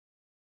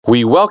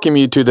We welcome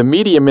you to the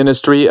media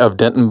ministry of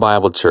Denton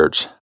Bible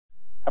Church.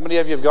 How many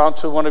of you have gone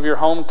to one of your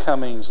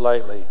homecomings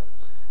lately?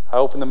 I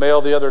opened the mail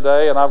the other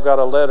day and I've got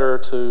a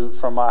letter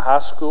from my high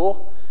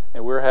school,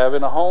 and we're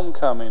having a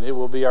homecoming. It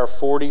will be our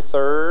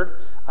 43rd.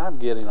 I'm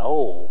getting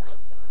old.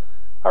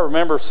 I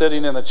remember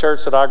sitting in the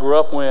church that I grew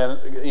up in,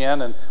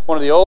 and one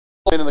of the old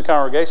men in the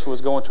congregation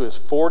was going to his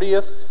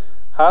 40th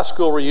high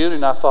school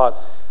reunion. I thought,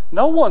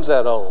 no one's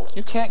that old.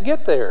 You can't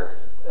get there.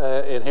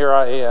 And here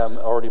I am,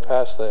 already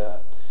past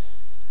that.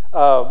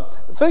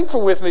 Think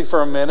with me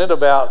for a minute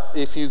about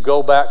if you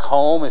go back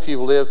home, if you've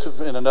lived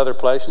in another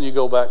place and you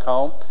go back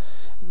home.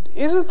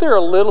 Isn't there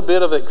a little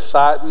bit of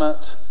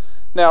excitement?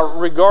 Now,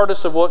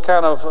 regardless of what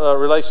kind of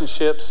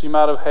relationships you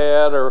might have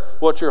had or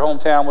what your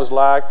hometown was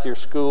like, your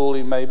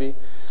schooling maybe,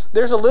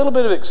 there's a little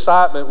bit of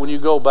excitement when you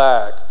go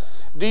back.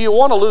 Do you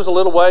want to lose a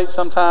little weight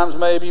sometimes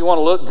maybe? You want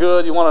to look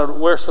good? You want to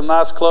wear some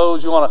nice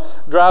clothes? You want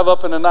to drive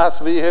up in a nice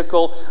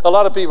vehicle? A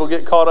lot of people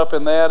get caught up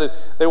in that, and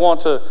they want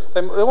to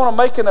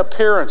make an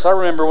appearance. I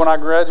remember when I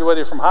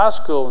graduated from high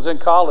school, I was in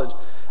college,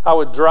 I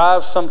would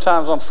drive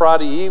sometimes on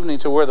Friday evening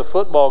to where the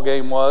football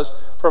game was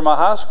for my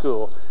high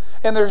school.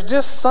 And there's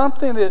just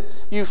something that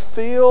you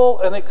feel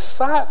an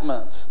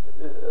excitement.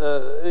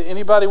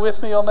 Anybody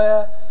with me on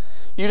that?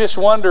 You just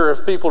wonder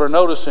if people are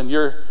noticing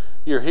you're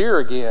here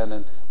again,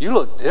 and you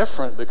look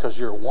different because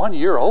you're 1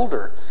 year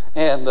older,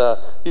 and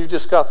you've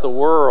just got the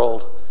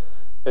world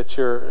at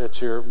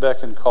your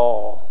beck and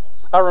call.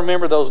 I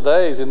remember those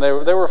days, and they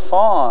were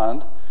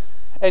fond,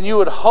 and you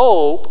would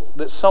hope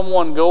that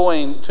someone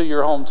going to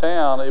your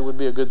hometown, it would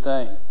be a good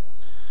thing.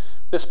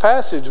 This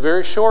passage,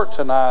 very short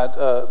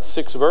tonight,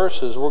 6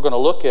 verses, we're going to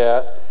look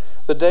at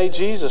the day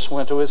Jesus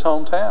went to his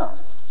hometown.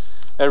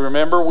 And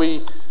remember,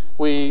 we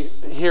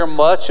hear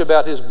much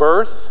about his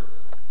birth,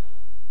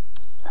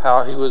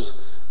 how he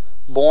was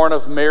born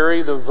of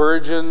Mary, the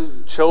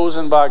virgin,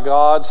 chosen by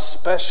God,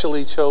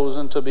 specially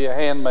chosen to be a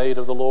handmaid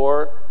of the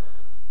Lord.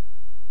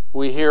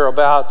 We hear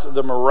about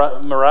the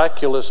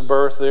miraculous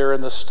birth there in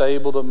the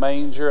stable, the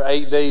manger.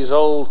 8 days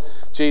old,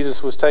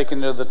 Jesus was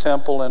taken to the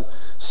temple, and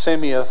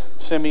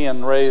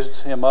Simeon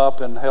raised him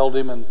up and held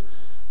him and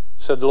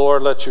said,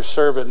 "Lord, let your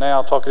servant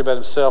now," talking about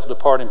himself,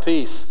 "depart in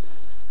peace,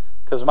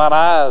 because mine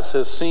eyes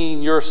have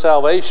seen your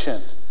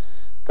salvation."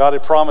 God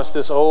had promised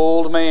this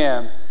old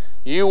man,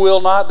 "You will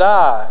not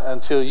die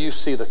until you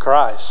see the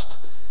Christ."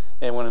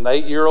 And when an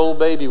 8-year-old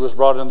baby was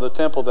brought into the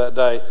temple that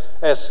day,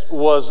 as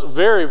was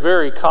very,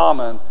 very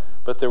common,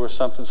 but there was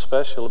something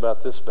special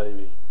about this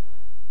baby.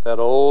 That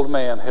old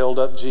man held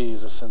up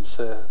Jesus and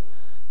said,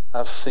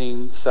 "I've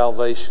seen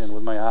salvation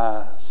with my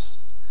eyes."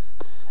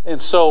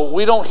 And so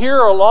we don't hear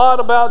a lot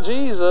about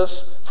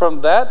Jesus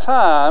from that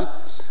time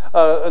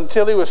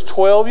until he was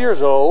 12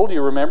 years old.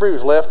 You remember he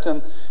was left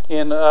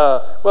he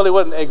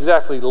wasn't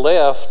exactly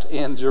left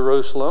in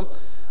Jerusalem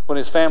when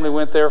his family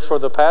went there for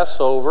the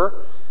Passover.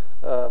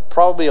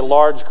 Probably a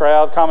large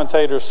crowd.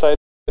 Commentators say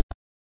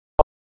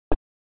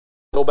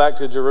go back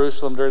to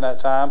Jerusalem during that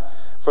time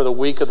for the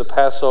week of the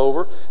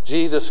Passover.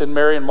 Jesus and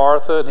Mary and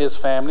Martha and his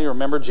family,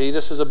 remember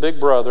Jesus is a big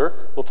brother,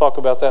 we'll talk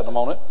about that in a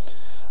moment,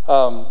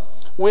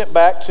 went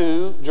back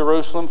to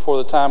Jerusalem for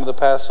the time of the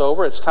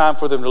Passover. It's time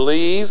for them to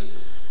leave.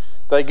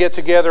 They get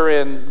together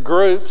in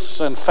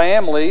groups and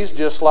families,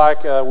 just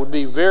like would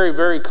be very,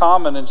 very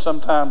common in some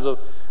times of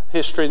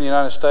history in the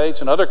United States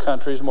and other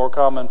countries, more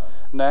common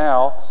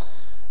now.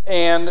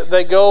 And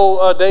they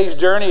go a day's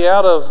journey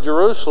out of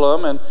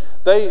Jerusalem, and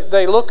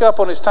they look up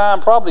on his time,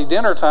 probably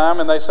dinner time,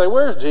 and they say,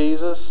 "Where's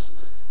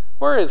Jesus?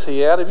 Where is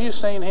he at? Have you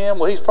seen him?"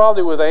 Well, he's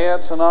probably with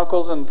aunts and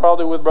uncles and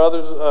probably with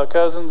brothers,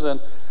 cousins. And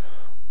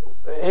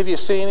 "Have you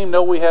seen him?"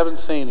 "No, we haven't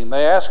seen him."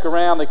 They ask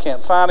around, they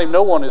can't find him,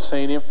 no one has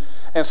seen him.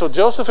 And so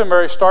Joseph and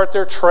Mary start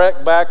their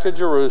trek back to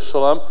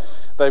Jerusalem.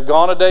 They've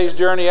gone a day's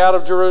journey out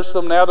of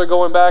Jerusalem. Now they're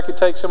going back. It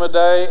takes them a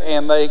day,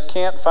 and they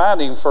can't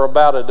find him for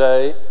about a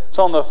day. It's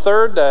on the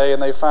 3rd day,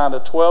 and they find a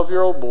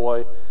 12-year-old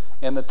boy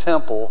in the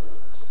temple,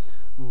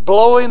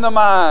 blowing the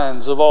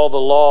minds of all the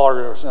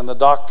lawyers and the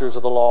doctors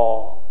of the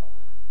law,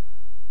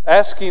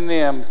 asking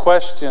them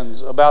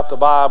questions about the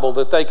Bible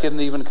that they couldn't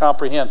even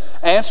comprehend,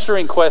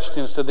 answering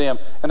questions to them.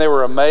 And they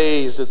were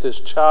amazed at this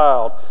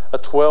child, a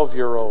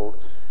 12-year-old.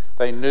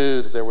 They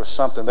knew that there was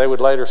something. They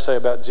would later say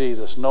about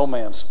Jesus, "No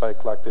man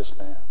spake like this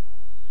man."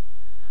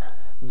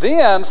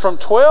 Then from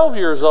 12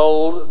 years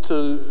old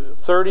to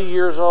 30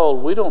 years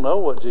old, we don't know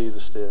what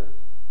Jesus did.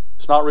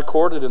 It's not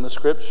recorded in the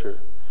Scripture.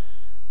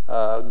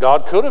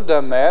 God could have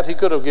done that. He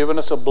could have given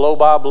us a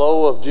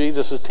blow-by-blow of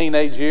Jesus'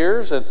 teenage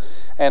years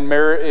and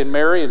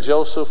Mary and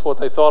Joseph, what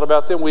they thought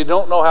about them. We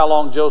don't know how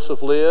long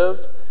Joseph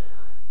lived.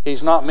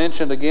 He's not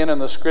mentioned again in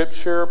the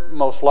Scripture.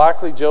 Most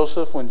likely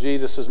Joseph, when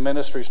Jesus'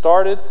 ministry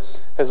started,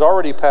 has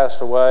already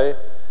passed away,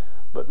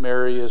 but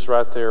Mary is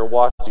right there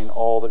watching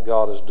all that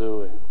God is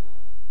doing.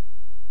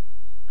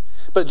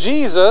 But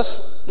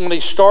Jesus, when he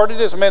started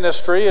his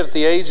ministry at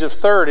the age of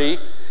 30,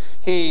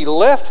 he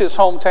left his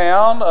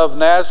hometown of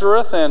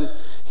Nazareth and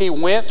he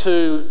went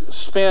to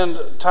spend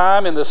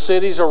time in the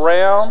cities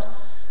around.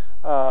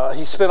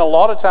 He spent a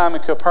lot of time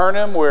in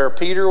Capernaum, where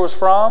Peter was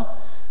from.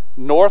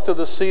 north of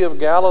the Sea of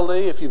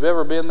Galilee. If you've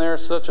ever been there,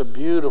 it's such a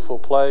beautiful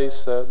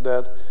place,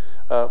 that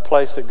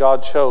place that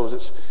God chose.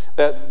 It's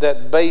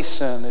that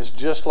basin is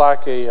just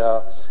like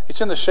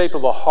it's in the shape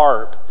of a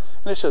harp,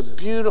 and it's a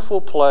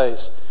beautiful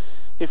place.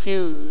 If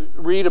you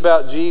read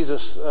about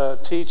Jesus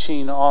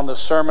teaching on the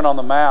Sermon on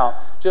the Mount,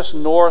 just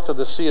north of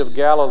the Sea of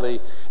Galilee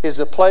is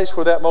the place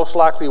where that most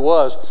likely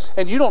was.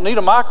 And you don't need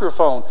a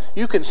microphone.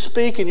 You can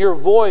speak and your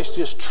voice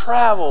just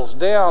travels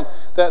down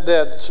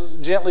that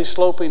gently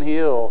sloping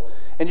hill.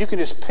 And you can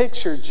just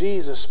picture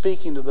Jesus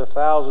speaking to the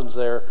thousands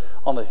there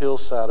on the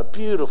hillside. A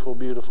beautiful,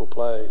 beautiful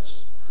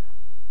place.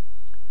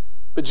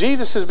 But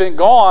Jesus has been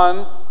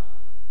gone,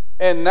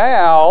 and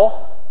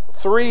now,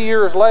 3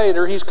 years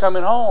later, he's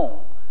coming home.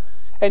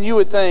 And you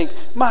would think,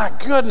 my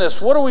goodness,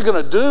 what are we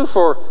going to do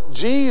for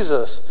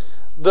Jesus,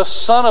 the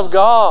Son of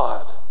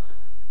God?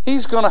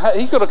 He's going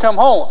to come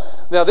home.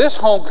 Now, this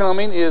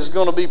homecoming is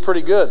going to be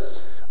pretty good.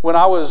 When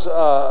I was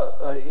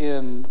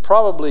in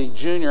probably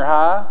junior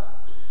high,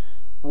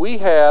 we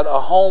had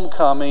a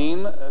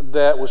homecoming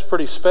that was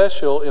pretty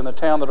special in the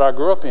town that I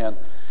grew up in.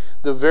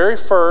 The very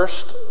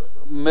first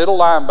middle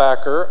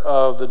linebacker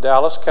of the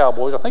Dallas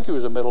Cowboys, I think he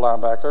was a middle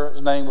linebacker,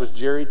 his name was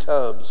Jerry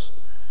Tubbs.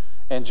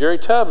 And Jerry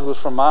Tubbs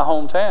was from my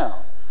hometown.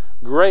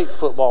 Great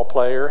football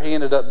player. He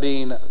ended up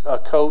being a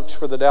coach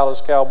for the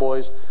Dallas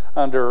Cowboys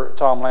under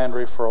Tom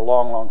Landry for a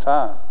long, long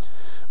time.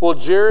 Well,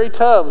 Jerry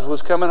Tubbs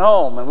was coming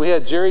home, and we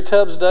had Jerry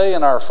Tubbs Day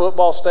in our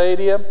football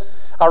stadium.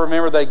 I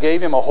remember they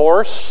gave him a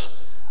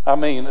horse. I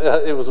mean,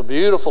 it was a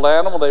beautiful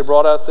animal they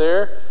brought out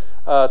there.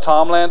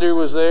 Tom Landry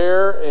was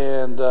there,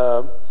 and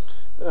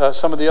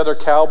some of the other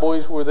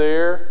Cowboys were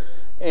there.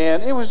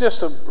 And it was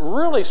just a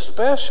really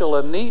special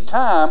and neat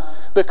time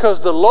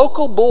because the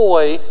local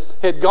boy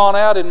had gone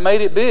out and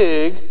made it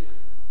big.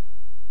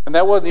 And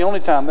that wasn't the only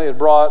time they had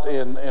brought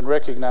in and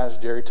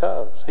recognized Jerry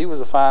Tubbs. He was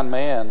a fine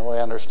man, the way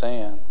I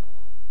understand.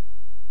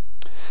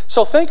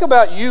 So think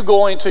about you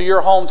going to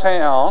your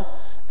hometown,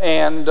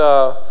 and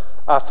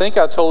I think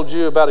I told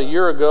you about a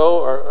year ago,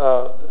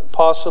 or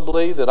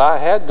possibly, that I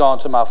had gone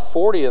to my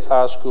 40th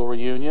high school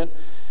reunion.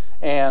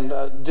 And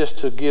just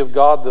to give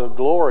God the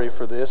glory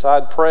for this,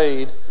 I'd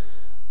prayed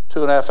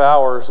 2.5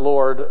 hours,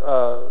 Lord,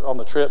 on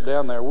the trip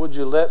down there, would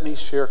you let me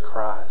share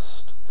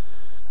Christ?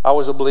 I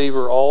was a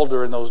believer all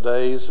during those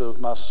days of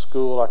my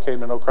school. I came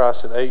to know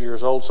Christ at 8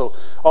 years old. So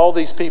all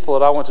these people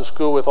that I went to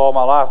school with all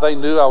my life, they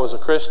knew I was a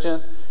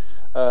Christian.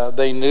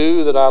 They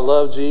knew that I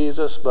loved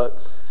Jesus.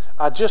 But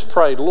I just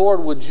prayed, Lord,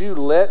 would you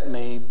let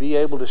me be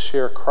able to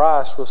share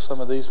Christ with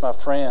some of these, my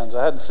friends?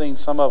 I hadn't seen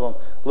some of them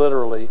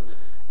literally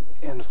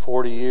in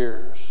 40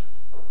 years.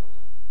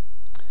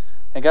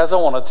 And guys, I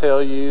want to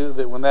tell you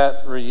that when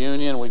that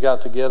reunion, we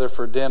got together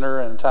for dinner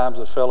and times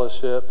of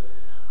fellowship,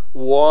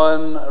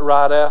 one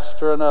right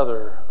after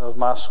another of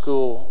my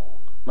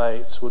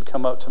schoolmates would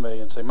come up to me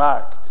and say,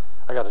 Mike,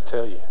 I got to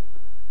tell you.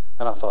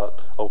 And I thought,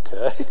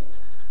 okay.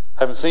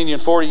 Haven't seen you in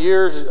 40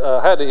 years.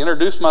 I had to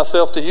introduce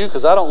myself to you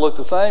because I don't look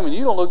the same and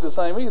you don't look the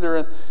same either.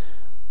 And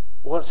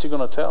what's he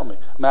going to tell me?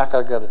 Mike,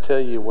 I got to tell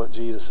you what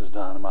Jesus has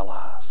done in my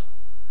life.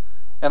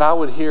 And I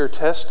would hear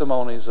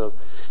testimonies of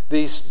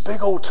these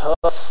big old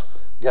tough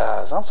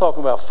guys. I'm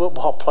talking about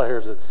football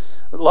players that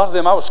a lot of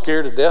them I was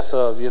scared to death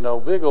of,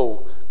 big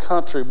old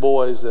country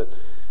boys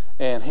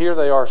and here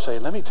they are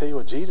saying, let me tell you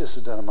what Jesus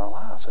has done in my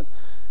life. And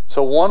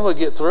so one would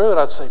get through and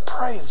I'd say,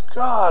 praise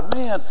God,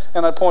 man.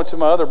 And I'd point to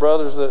my other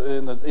brothers that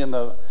in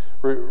the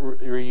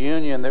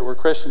reunion that were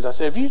Christians. I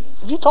said,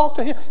 have you talked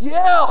to him?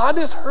 Yeah, I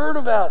just heard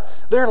about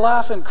their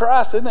life in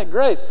Christ. Isn't that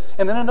great?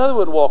 And then another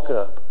would walk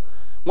up.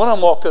 One of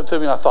them walked up to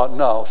me and I thought,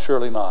 no,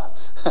 surely not.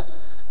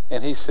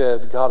 And he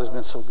said, God has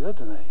been so good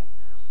to me.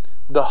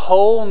 The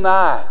whole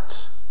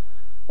night,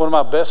 one of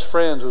my best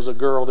friends was a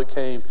girl that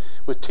came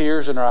with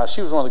tears in her eyes.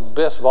 She was one of the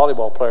best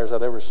volleyball players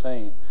I'd ever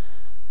seen.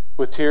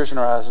 With tears in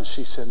her eyes, and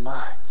she said,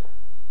 Mike,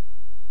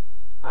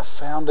 I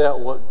found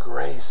out what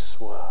grace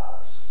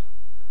was.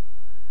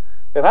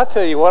 And I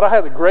tell you what, I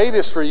had the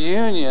greatest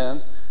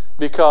reunion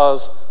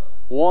because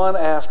one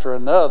after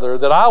another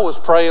that I was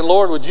praying,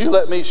 Lord, would you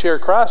let me share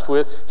Christ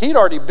with? He'd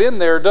already been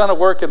there, done a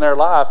work in their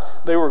life.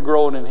 They were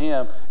growing in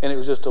him, and it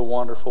was just a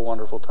wonderful,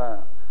 wonderful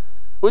time.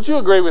 Would you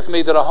agree with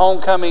me that a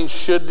homecoming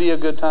should be a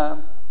good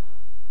time?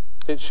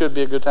 It should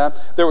be a good time.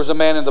 There was a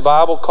man in the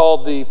Bible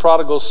called the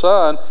prodigal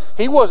son.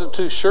 He wasn't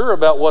too sure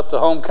about what the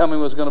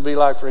homecoming was going to be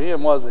like for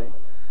him, was he?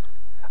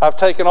 I've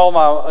taken all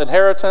my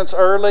inheritance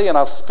early, and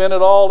I've spent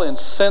it all in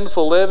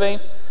sinful living.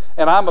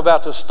 And I'm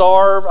about to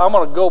starve. I'm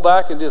going to go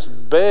back and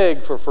just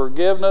beg for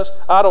forgiveness.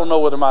 I don't know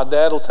whether my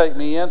dad will take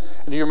me in.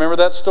 And do you remember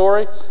that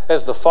story?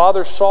 As the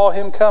father saw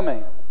him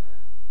coming,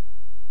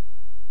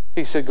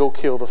 he said, go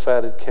kill the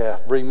fatted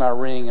calf. Bring my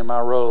ring and my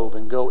robe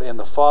and go. And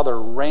the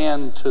father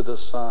ran to the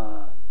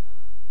son.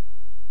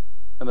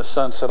 And the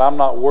son said, I'm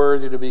not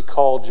worthy to be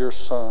called your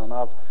son.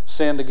 I've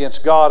sinned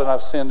against God and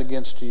I've sinned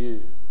against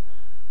you.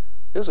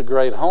 It was a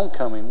great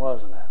homecoming,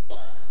 wasn't it?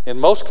 In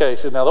most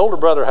cases, now the older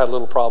brother had a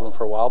little problem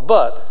for a while,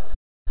 but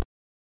he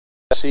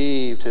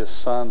received his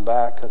son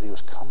back because he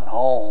was coming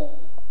home.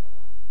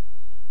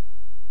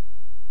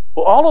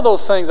 Well, all of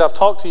those things I've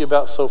talked to you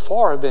about so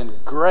far have been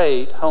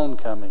great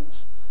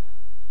homecomings.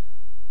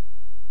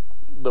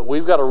 But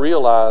we've got to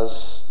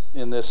realize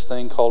in this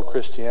thing called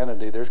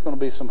Christianity, there's going to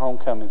be some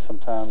homecomings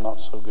sometime not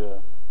so good.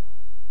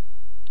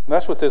 And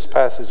that's what this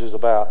passage is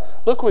about.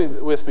 Look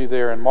with me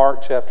there in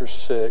Mark chapter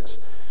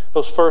 6.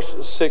 Those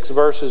first 6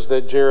 verses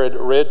that Jared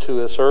read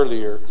to us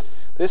earlier.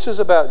 This is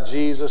about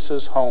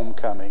Jesus'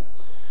 homecoming.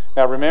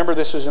 Now remember,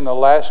 this is in the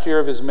last year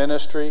of his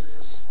ministry.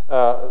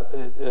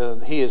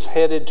 He is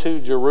headed to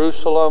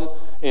Jerusalem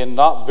in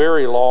not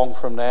very long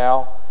from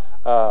now.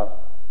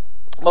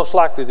 Most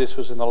likely this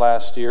was in the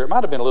last year. It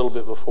might have been a little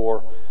bit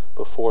before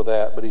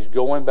that, but he's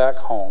going back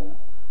home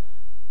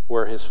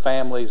where his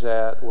family's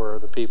at, where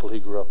the people he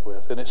grew up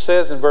with. And it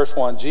says in verse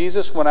 1,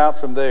 Jesus went out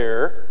from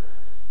there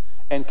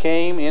and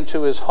came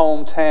into his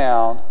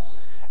hometown,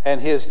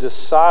 and his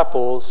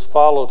disciples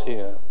followed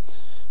him.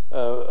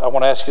 I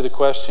want to ask you the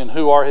question,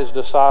 who are his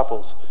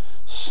disciples?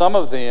 Some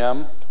of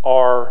them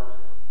are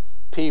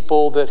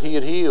people that he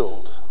had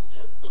healed,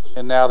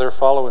 and now they're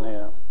following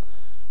him.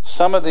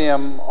 Some of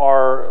them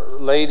are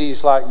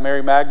ladies like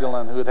Mary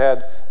Magdalene who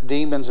had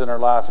demons in her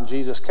life, and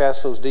Jesus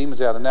cast those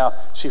demons out, and now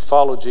she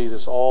followed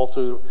Jesus all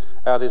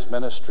throughout his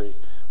ministry.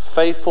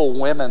 Faithful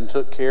women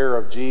took care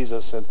of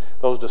Jesus and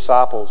those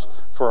disciples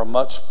for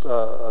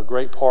a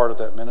great part of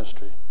that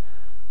ministry.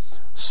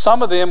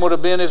 Some of them would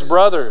have been his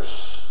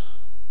brothers.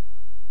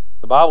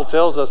 The Bible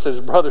tells us that his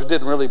brothers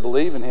didn't really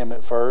believe in him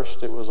at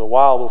first. It was a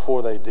while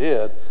before they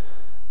did.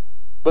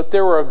 But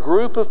there were a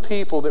group of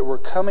people that were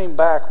coming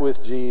back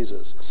with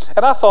Jesus.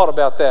 And I thought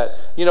about that.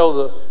 You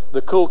know,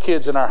 the cool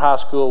kids in our high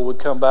school would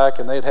come back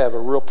and they'd have a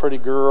real pretty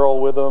girl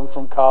with them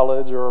from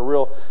college, or a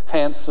real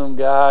handsome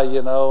guy,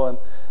 you know,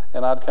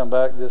 and I'd come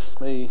back,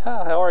 just me,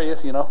 hi, how are you,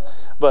 you know.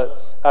 But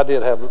I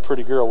did have a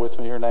pretty girl with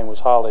me. Her name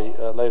was Holly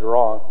later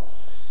on.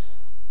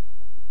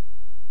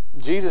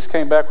 Jesus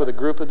came back with a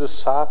group of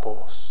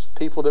disciples,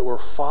 people that were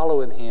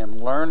following him,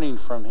 learning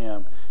from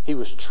him. He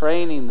was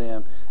training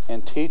them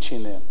and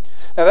teaching them.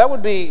 Now that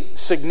would be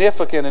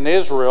significant in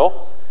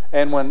Israel,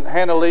 and when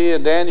Hananiah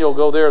and Daniel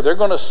go there, they're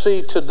going to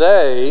see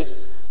today,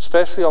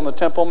 especially on the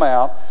Temple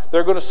Mount,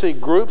 they're going to see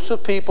groups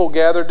of people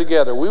gathered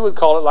together. We would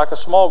call it like a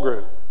small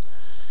group.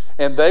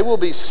 And they will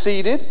be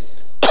seated,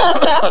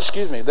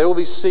 they will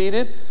be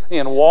seated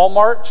in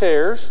Walmart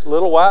chairs,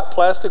 little white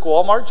plastic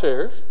Walmart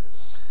chairs,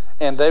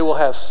 and they will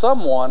have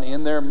someone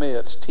in their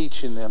midst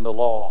teaching them the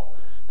law,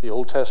 the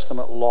Old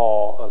Testament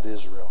law of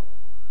Israel.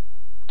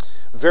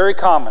 Very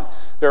common.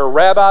 There are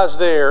rabbis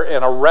there,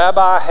 and a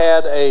rabbi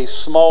had a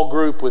small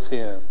group with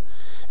him.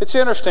 It's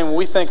interesting when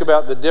we think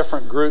about the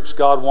different groups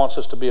God wants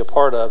us to be a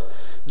part of.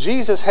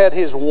 Jesus had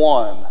his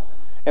one,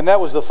 and that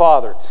was the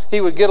Father.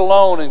 He would get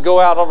alone and go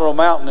out on a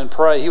mountain and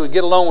pray. He would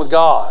get alone with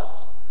God.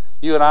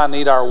 You and I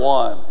need our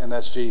one, and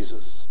that's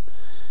Jesus.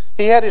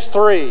 He had his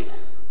 3.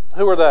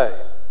 Who are they?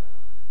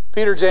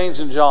 Peter, James,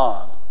 and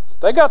John.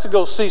 They got to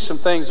go see some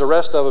things the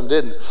rest of them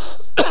didn't.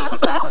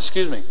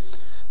 Excuse me.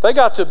 They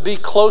got to be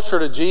closer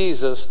to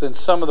Jesus than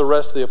some of the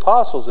rest of the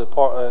apostles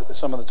at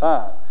some of the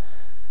time.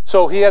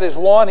 So he had his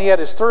 1, he had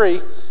his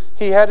 3,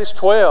 he had his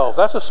 12.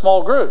 That's a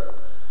small group.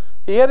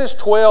 He had his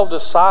 12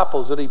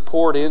 disciples that he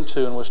poured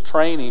into and was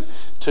training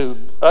to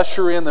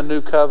usher in the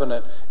new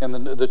covenant in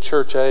the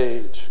church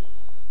age.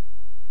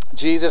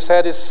 Jesus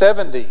had his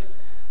 70.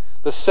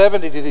 The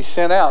 70 that he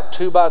sent out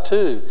 2 by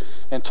 2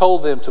 and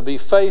told them to be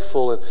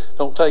faithful and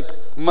don't take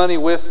money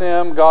with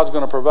them. God's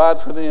going to provide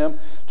for them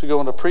to go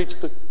and to preach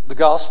the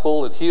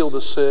gospel and heal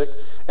the sick.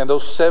 And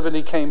those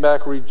 70 came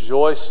back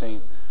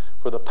rejoicing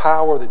for the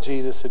power that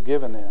Jesus had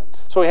given them.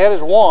 So he had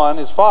his 1,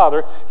 his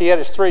Father. He had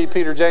his 3,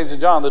 Peter, James, and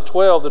John. The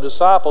 12, the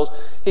disciples.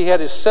 He had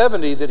his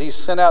 70 that he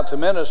sent out to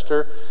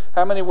minister.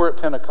 How many were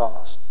at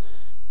Pentecost?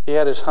 He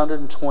had his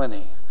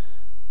 120.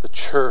 The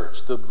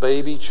church, the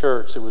baby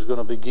church that was going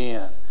to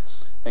begin.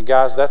 And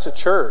guys, that's a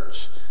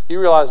church. You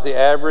realize the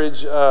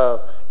average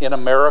in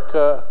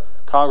America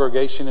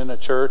congregation in a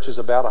church is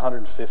about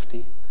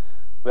 150?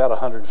 About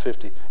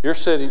 150. You're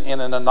sitting in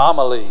an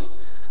anomaly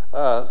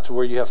to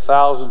where you have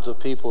thousands of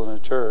people in a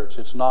church.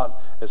 It's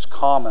not as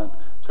common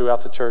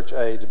throughout the church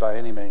age by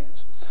any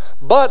means.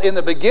 But in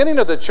the beginning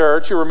of the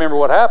church, you remember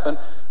what happened.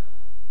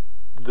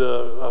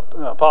 The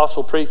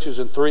apostle preaches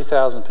and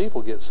 3,000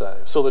 people get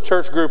saved. So the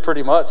church grew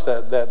pretty much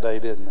that day,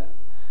 didn't it?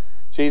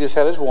 Jesus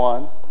had his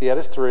 1, he had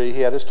his 3,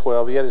 he had his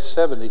 12, he had his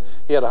 70,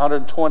 he had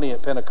 120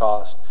 at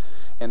Pentecost.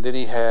 And then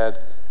he had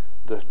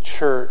the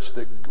church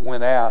that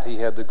went out. He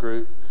had the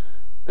group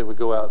that would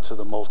go out to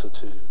the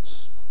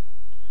multitudes.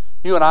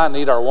 You and I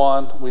need our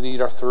 1, we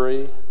need our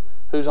 3.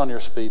 Who's on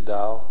your speed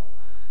dial?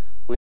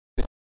 We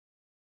need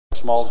our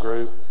small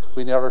group.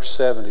 We need our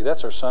 70,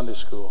 that's our Sunday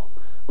school.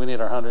 We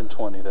need our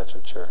 120, that's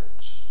our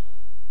church.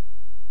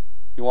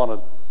 You want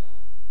to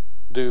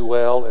do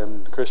well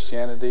in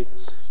Christianity?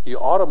 You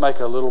ought to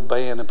make a little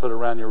band and put it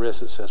around your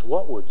wrist that says,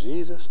 "What would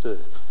Jesus do?"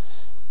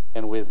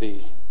 And we'd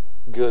be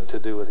good to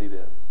do what he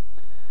did.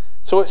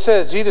 So it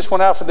says, Jesus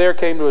went out from there,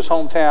 came to his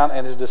hometown,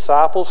 and his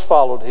disciples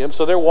followed him.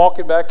 So they're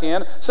walking back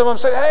in. Some of them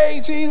say,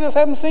 "Hey, Jesus,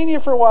 haven't seen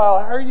you for a while.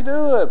 How are you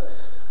doing?"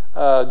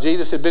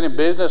 Jesus had been in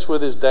business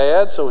with his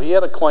dad, so he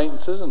had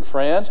acquaintances and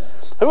friends.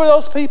 Who are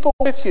those people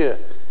with you?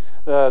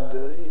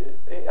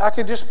 I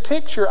could just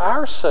picture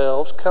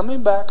ourselves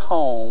coming back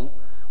home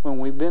when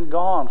we've been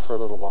gone for a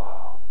little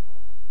while.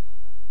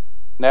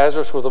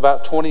 Nazareth was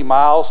about 20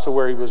 miles to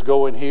where he was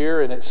going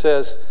here, and it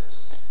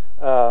says,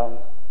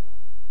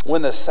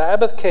 when the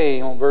Sabbath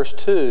came, verse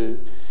 2,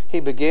 he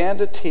began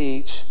to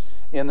teach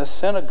in the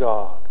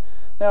synagogue.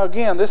 Now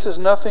again, this is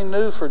nothing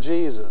new for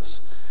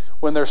Jesus.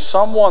 When there's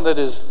someone that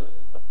is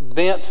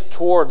bent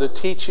toward the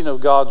teaching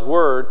of God's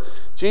Word,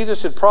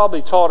 Jesus had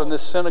probably taught in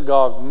this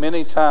synagogue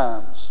many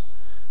times.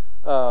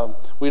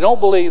 We don't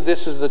believe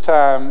this is the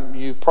time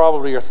you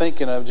probably are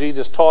thinking of.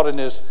 Jesus taught in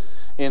his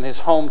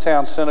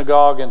hometown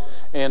synagogue,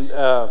 and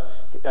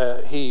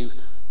he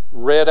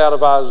read out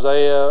of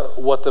Isaiah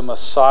what the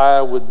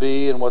Messiah would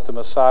be and what the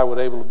Messiah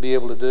would be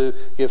able to do: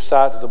 give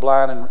sight to the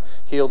blind and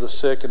heal the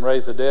sick and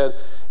raise the dead.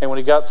 And when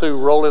he got through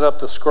rolling up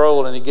the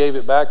scroll and he gave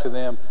it back to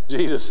them,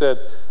 Jesus said,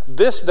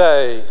 "This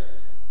day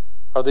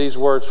are these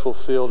words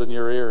fulfilled in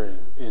your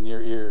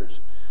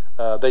ears."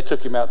 They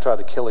took him out and tried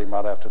to kill him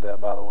right after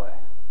that, by the way.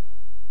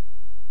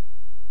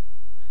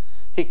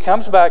 He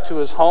comes back to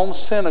his home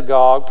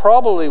synagogue.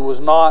 Probably was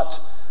not,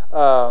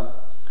 that's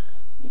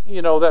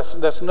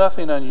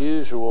nothing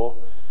unusual.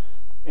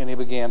 And he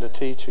began to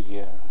teach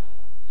again.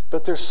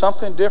 But there's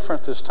something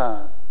different this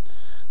time.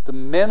 The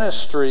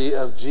ministry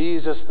of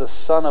Jesus, the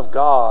Son of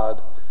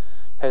God,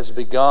 has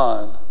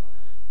begun.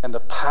 And the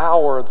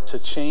power to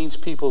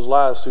change people's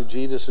lives through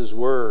Jesus'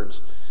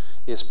 words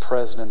is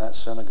present in that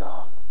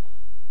synagogue.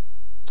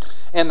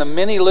 And the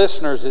many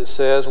listeners, it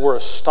says, were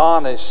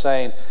astonished,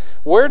 saying,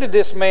 "Where did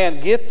this man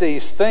get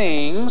these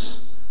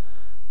things?"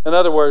 In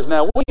other words,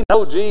 now we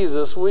know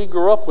Jesus. We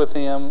grew up with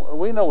him.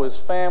 We know his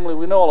family.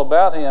 We know all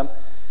about him.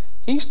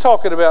 He's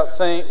talking about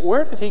things.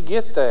 Where did he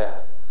get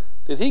that?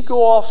 Did he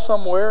go off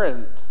somewhere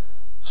and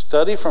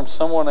study from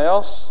someone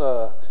else?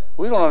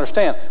 We don't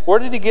understand. Where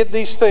did he get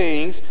these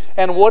things?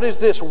 And what is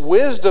this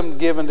wisdom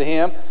given to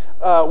him?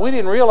 We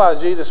didn't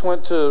realize Jesus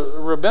went to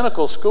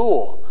rabbinical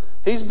school.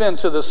 He's been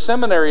to the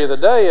seminary of the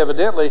day,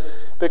 evidently,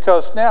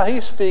 because now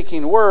he's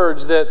speaking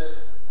words that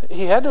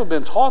he had to have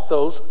been taught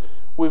those.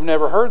 We've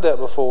never heard that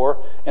before.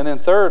 And then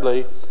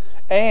thirdly,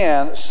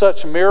 and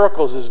such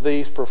miracles as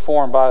these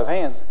performed by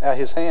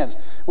his hands.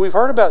 We've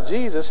heard about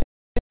Jesus,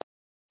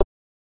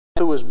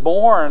 who was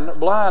born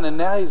blind, and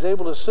now he's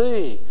able to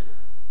see.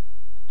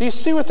 Do you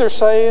see what they're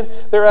saying?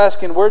 They're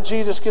asking, where did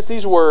Jesus get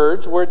these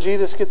words? Where did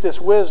Jesus get this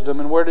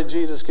wisdom? And where did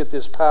Jesus get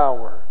this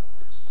power?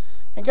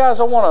 And guys,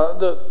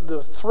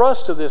 the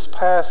thrust of this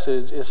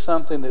passage is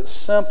something that's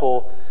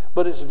simple,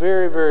 but it's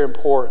very, very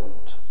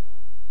important.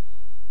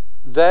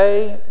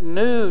 They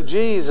knew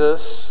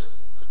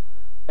Jesus,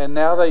 and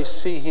now they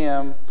see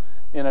him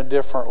in a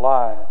different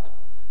light.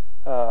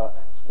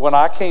 When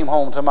I came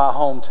home to my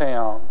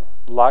hometown,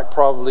 like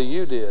probably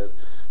you did,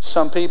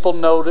 some people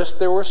noticed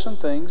there were some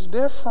things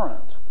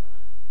different.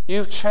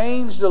 You've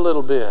changed a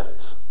little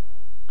bit.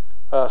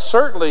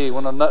 Certainly,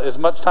 when as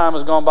much time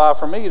has gone by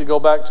for me to go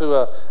back to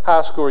a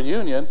high school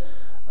reunion,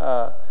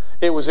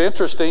 it was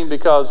interesting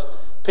because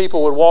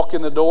people would walk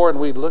in the door and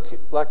we'd look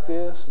like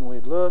this, and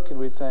we'd look and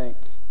we'd think,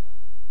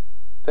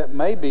 that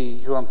may be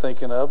who I'm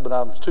thinking of, but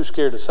I'm too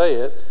scared to say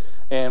it.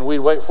 And we'd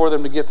wait for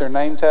them to get their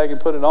name tag and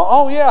put it on.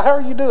 "Oh yeah, how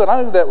are you doing?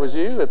 I knew that was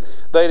you." And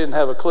they didn't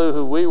have a clue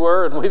who we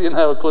were, and we didn't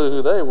have a clue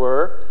who they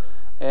were.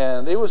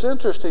 And it was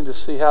interesting to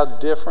see how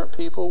different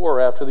people were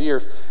after the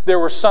years. There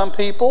were some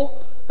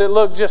people that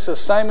looked just the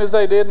same as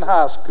they did in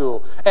high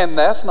school, and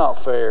that's not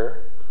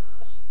fair.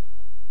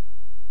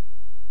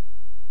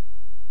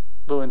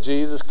 But when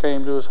Jesus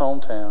came to his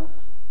hometown,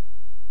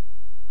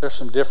 there's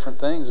some different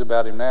things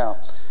about him now.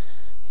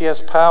 He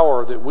has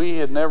power that we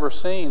had never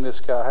seen this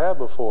guy have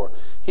before.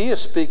 He is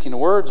speaking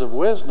words of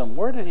wisdom.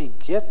 Where did he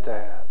get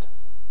that?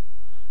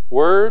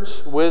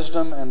 Words,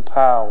 wisdom, and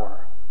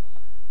power.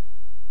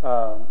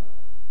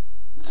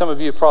 Some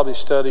of you have probably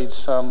studied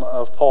some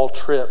of Paul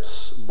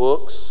Tripp's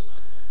books.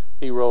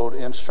 He wrote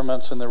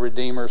Instruments in the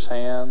Redeemer's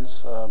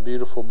Hands, a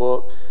beautiful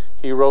book.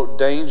 He wrote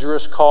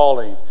Dangerous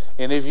Calling.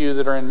 Any of you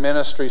that are in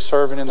ministry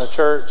serving in the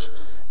church,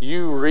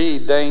 you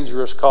read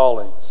Dangerous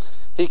Calling.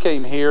 He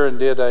came here and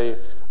did a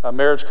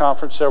marriage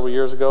conference several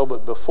years ago,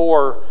 but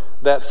before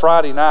that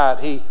Friday night,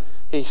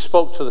 he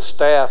spoke to the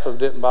staff of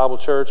Denton Bible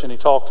Church, and he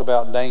talked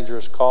about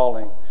Dangerous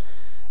Calling.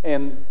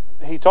 And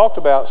he talked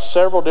about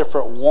several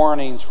different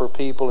warnings for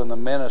people in the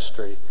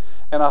ministry.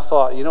 And I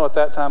thought, at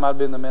that time I'd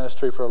been in the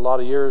ministry for a lot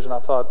of years, and I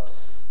thought,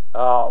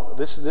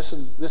 this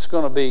is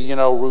going to be,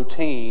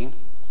 routine.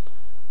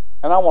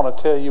 And I want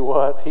to tell you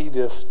what, he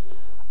just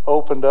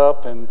opened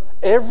up, and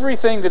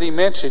everything that he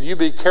mentioned, you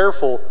be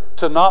careful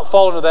to not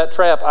fall into that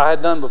trap I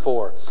had done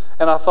before.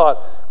 And I thought,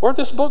 where'd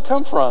this book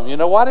come from?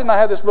 Why didn't I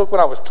have this book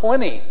when I was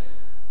 20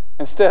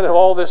 instead of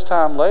all this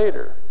time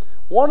later?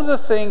 One of the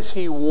things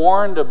he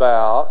warned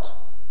about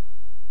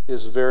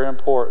is very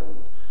important.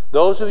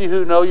 Those of you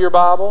who know your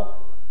Bible,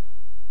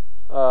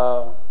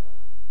 how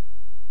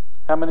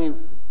many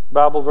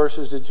Bible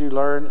verses did you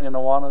learn in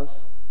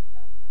Awanas?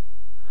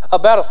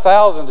 About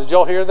 1,000. Did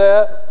y'all hear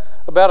that?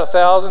 About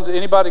 1,000.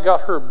 Anybody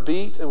got her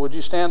beat? Would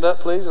you stand up,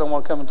 please? I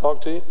want to come and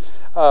talk to you.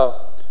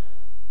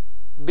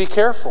 Be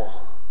careful.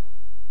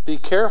 Be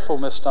careful,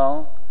 Miss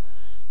Stone,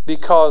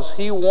 because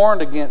he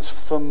warned against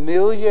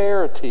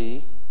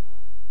familiarity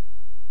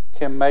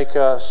can make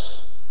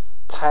us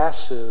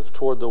passive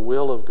toward the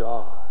will of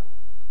God.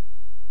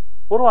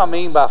 What do I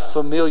mean by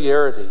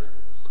familiarity?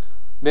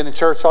 Been in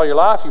church all your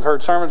life, you've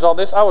heard sermons on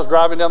this. I was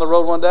driving down the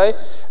road one day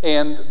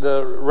and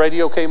the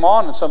radio came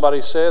on and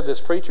somebody said,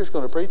 this preacher's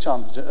going to preach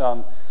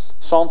on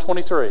Psalm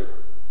 23.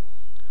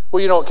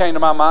 Well, you know what came to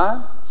my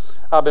mind?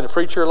 I've been a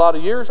preacher a lot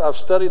of years. I've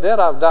studied that.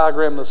 I've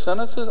diagrammed the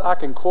sentences. I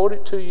can quote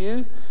it to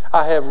you.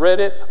 I have read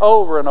it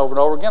over and over and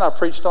over again. I've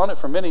preached on it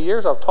for many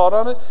years. I've taught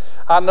on it.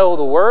 I know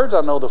the words.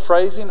 I know the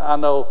phrasing. I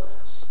know.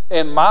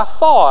 And my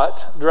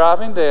thought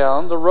driving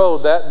down the road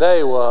that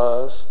day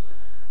was,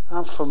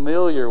 I'm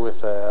familiar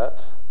with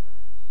that.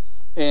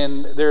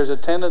 And there's a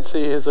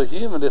tendency as a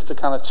human is to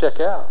kind of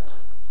check out.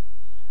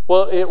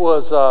 Well, it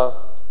was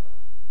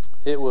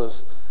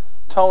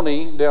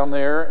Tony down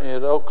there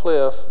at Oak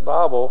Cliff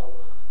Bible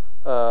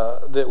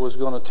that was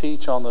going to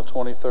teach on the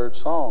 23rd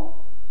Psalm.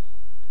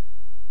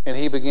 And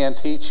he began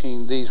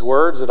teaching these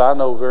words that I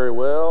know very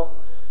well.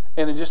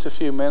 And in just a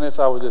few minutes,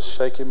 I was just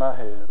shaking my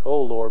head.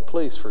 Oh, Lord,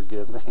 please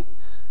forgive me.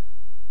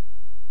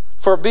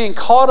 For being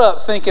caught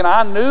up thinking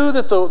I knew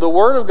that the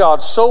Word of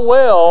God so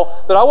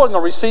well that I wasn't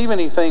going to receive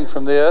anything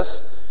from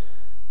this.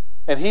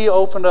 And he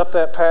opened up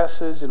that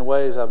passage in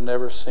ways I've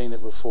never seen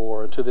it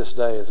before. And to this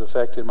day has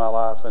affected my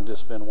life and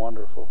just been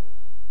wonderful.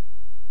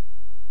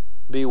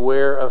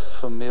 Beware of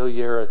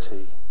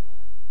familiarity.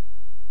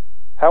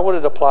 How would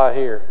it apply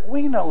here?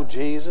 We know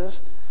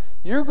Jesus.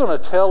 You're going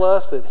to tell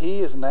us that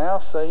he is now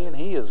saying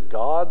he is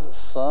God's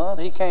son?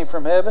 He came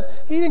from heaven?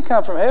 He didn't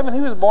come from heaven. He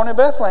was born in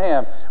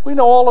Bethlehem. We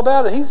know all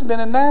about it. He's been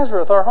in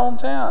Nazareth, our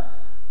hometown.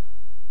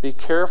 Be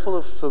careful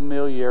of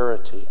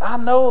familiarity. I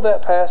know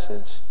that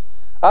passage.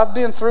 I've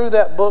been through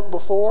that book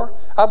before.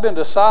 I've been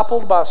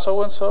discipled by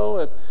so-and-so.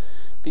 And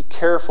be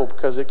careful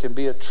because it can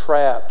be a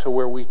trap to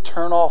where we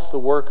turn off the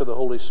work of the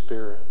Holy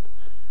Spirit.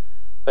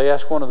 They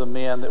asked one of the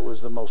men that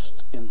was the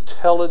most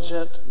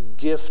intelligent,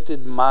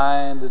 gifted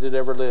mind that had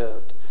ever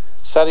lived.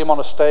 Sat him on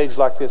a stage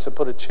like this and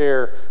put a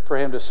chair for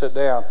him to sit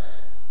down.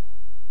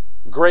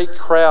 Great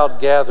crowd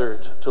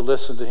gathered to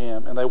listen to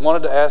him. And they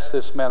wanted to ask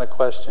this man a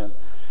question.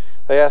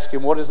 They asked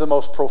him, what is the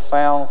most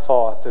profound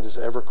thought that has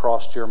ever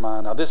crossed your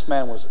mind? Now, this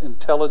man was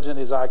intelligent.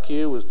 His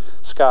IQ was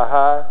sky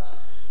high.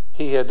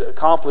 He had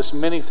accomplished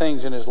many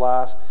things in his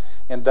life.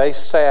 And they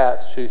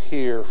sat to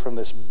hear from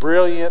this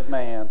brilliant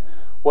man,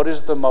 what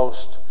is the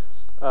most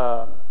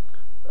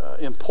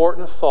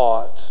important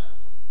thought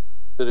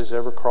that has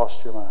ever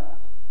crossed your mind?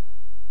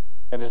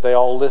 And as they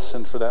all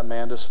listened for that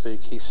man to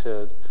speak, he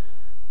said,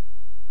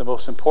 the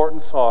most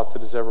important thought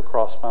that has ever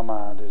crossed my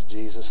mind is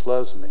Jesus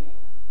loves me.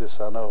 This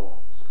I know,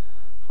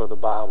 for the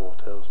Bible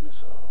tells me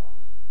so.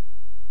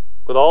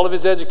 With all of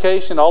his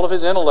education, all of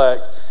his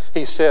intellect,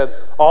 he said,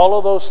 all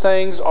of those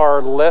things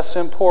are less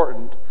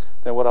important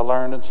than what I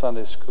learned in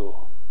Sunday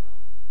school.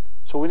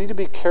 So we need to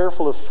be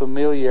careful of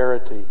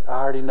familiarity. I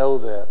already know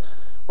that.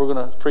 We're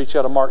going to preach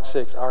out of Mark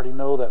 6. I already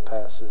know that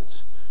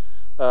passage.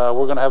 We're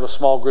going to have a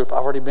small group.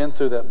 I've already been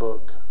through that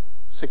book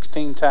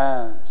 16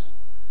 times.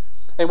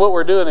 And what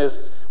we're doing is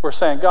we're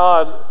saying,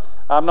 God,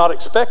 I'm not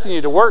expecting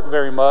you to work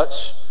very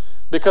much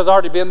because I've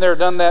already been there,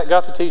 done that,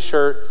 got the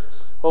t-shirt.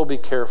 Oh, be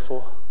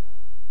careful.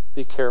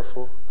 Be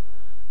careful.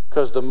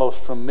 Because the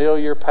most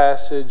familiar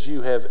passage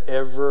you have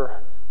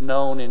ever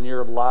known in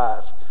your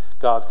life,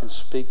 God can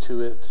speak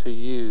to it to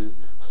you,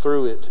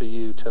 through it to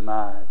you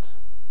tonight.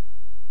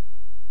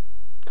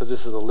 Because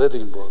this is a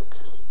living book.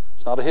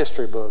 It's not a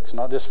history book. It's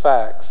not just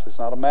facts. It's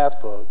not a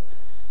math book.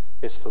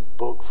 It's the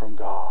book from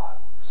God.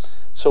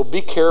 So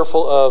be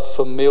careful of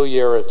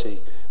familiarity.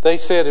 They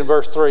said in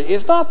verse 3,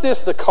 is not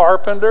this the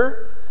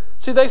carpenter?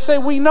 See, they say,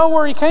 we know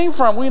where he came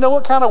from. We know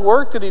what kind of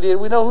work that he did.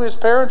 We know who his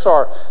parents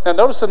are. Now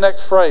notice the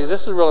next phrase.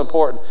 This is real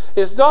important.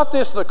 Is not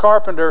this the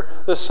carpenter,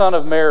 the son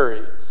of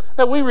Mary?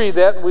 Now, we read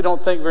that and we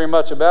don't think very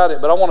much about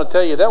it, but I want to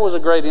tell you that was a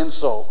great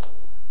insult.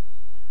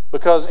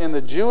 Because in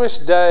the Jewish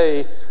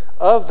day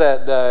of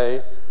that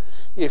day,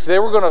 if they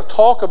were going to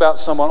talk about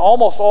someone,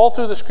 almost all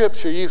through the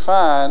scripture you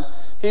find,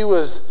 he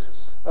was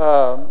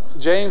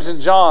James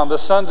and John, the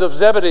sons of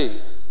Zebedee.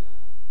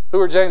 Who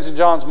are James and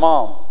John's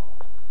mom?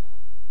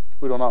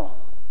 We don't know.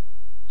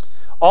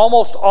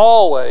 Almost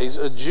always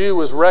a Jew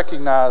was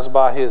recognized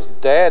by his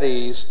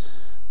daddy's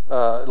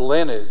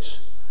lineage.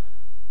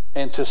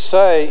 And to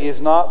say,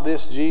 is not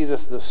this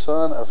Jesus the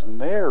son of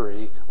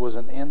Mary, was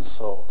an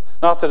insult.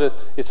 Not that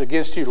it's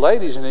against you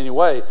ladies in any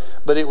way,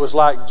 but it was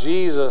like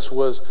Jesus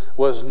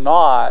was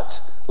not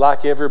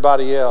like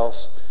everybody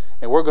else.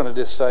 And we're going to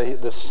just say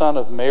the son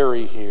of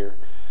Mary here.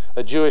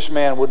 A Jewish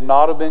man would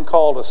not have been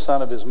called a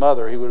son of his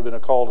mother. He would have been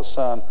called a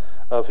son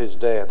of his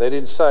dad. They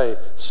didn't say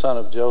son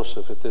of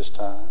Joseph at this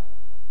time.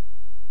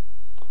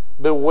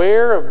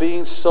 Beware of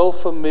being so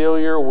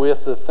familiar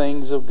with the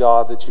things of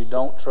God that you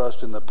don't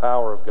trust in the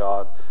power of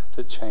God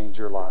to change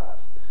your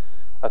life.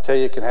 I tell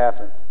you, it can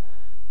happen.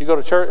 You go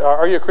to church,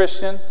 are you a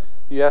Christian?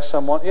 You ask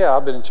someone, yeah,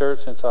 I've been in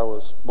church since I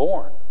was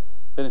born.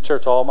 Been in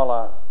church all my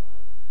life.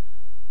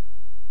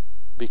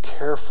 Be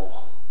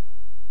careful.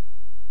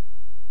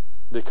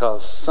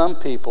 Because some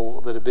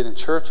people that have been in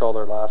church all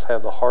their life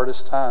have the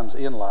hardest times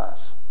in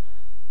life.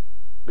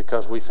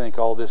 Because we think,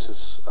 oh, this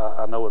is,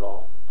 I know it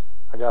all.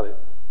 I got it.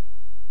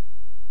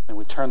 And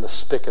we turn the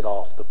spigot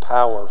off, the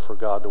power for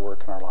God to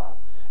work in our life.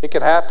 It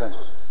can happen.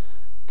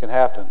 It can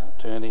happen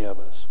to any of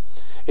us.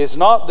 Is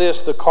not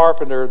this the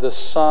carpenter, the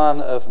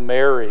son of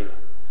Mary?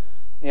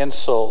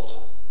 Insult.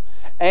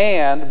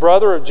 And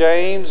brother of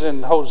James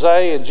and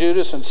Jose and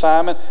Judas and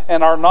Simon,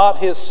 and are not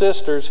his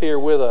sisters here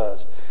with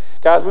us?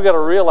 Guys, we've got to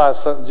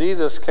realize something.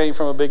 Jesus came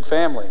from a big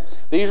family.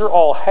 These are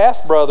all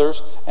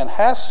half-brothers and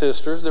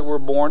half-sisters that were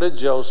born to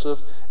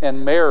Joseph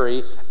and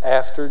Mary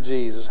after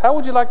Jesus. How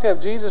would you like to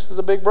have Jesus as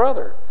a big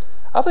brother?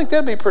 I think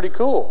that'd be pretty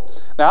cool.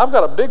 Now, I've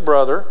got a big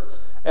brother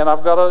and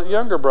I've got a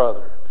younger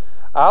brother.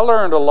 I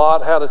learned a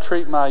lot how to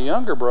treat my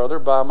younger brother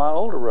by my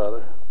older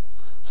brother.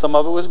 Some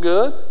of it was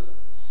good.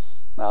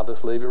 I'll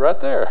just leave it right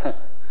there.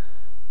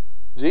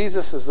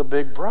 Jesus is a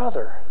big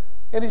brother,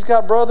 and he's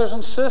got brothers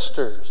and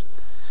sisters.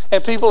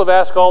 And people have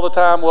asked all the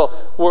time, well,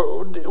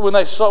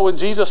 when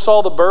Jesus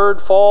saw the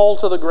bird fall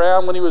to the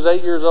ground when he was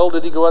 8 years old,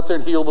 did he go out there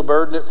and heal the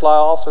bird and it fly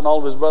off? And all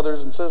of his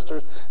brothers and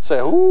sisters say,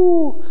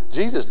 ooh,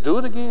 Jesus, do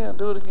it again,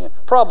 do it again.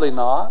 Probably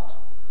not.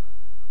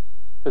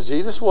 Because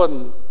Jesus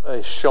wasn't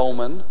a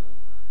showman.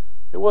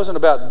 It wasn't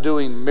about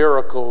doing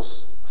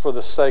miracles for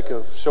the sake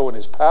of showing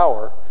his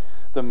power.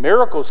 The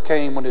miracles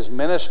came when his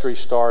ministry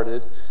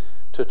started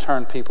to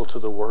turn people to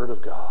the Word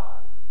of God.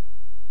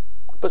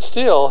 But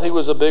still, he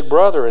was a big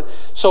brother. And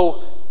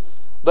so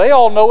they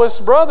all know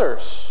as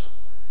brothers.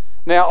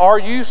 Now, are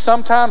you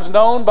sometimes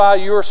known by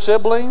your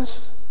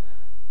siblings?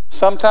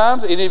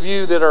 Sometimes, any of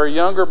you that are a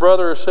younger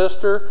brother or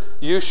sister,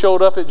 you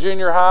showed up at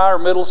junior high or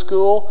middle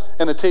school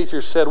and the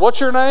teacher said, what's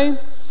your name?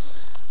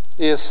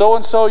 Is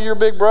so-and-so your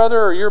big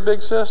brother or your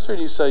big sister?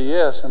 And you say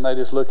yes, and they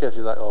just look at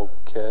you like,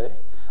 okay.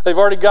 They've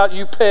already got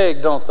you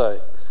pegged, don't they?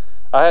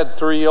 I had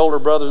 3 older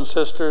brothers and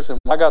sisters, and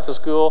when I got to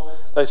school,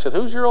 they said,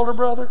 who's your older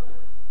brother?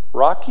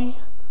 Rocky?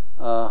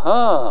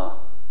 Uh-huh.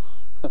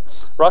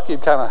 Rocky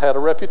had kind of had a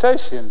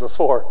reputation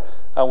before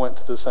I went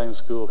to the same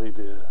school he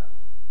did.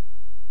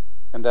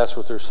 And that's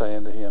what they're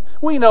saying to him.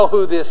 We know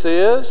who this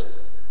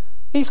is.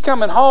 He's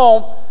coming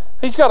home.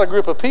 He's got a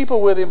group of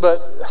people with him,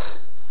 but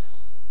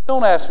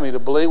don't ask me to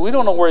believe. We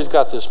don't know where he's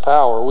got this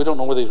power. We don't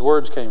know where these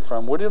words came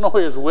from. We don't know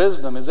where his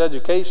wisdom, his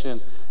education,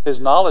 his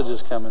knowledge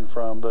is coming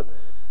from. But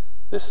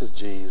this is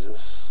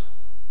Jesus.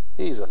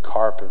 He's a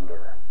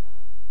carpenter.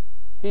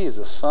 He is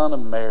the son of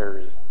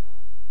Mary.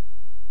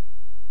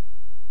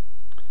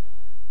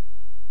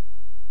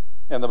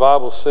 And the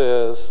Bible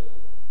says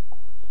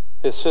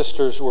his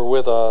sisters were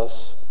with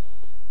us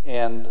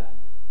and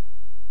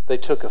they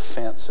took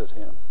offense at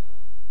him.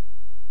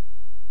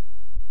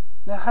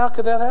 Now, how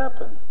could that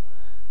happen?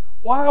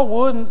 Why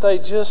wouldn't they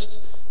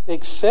just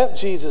accept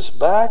Jesus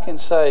back and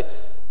say,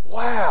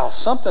 wow,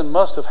 something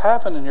must have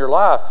happened in your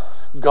life.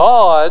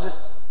 God,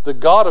 the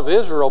God of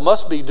Israel,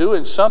 must be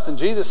doing something.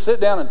 Jesus, sit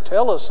down and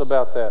tell us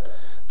about that.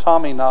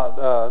 Tommy,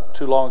 not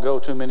too long ago,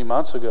 too many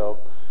months ago,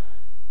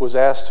 was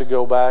asked to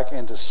go back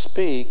and to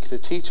speak, to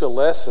teach a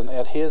lesson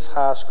at his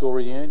high school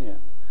reunion.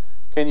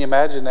 Can you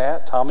imagine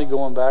that? Tommy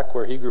going back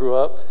where he grew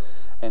up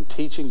and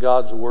teaching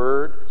God's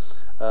Word.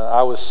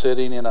 I was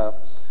sitting in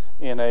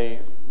a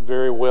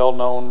very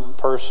well-known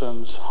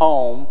person's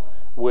home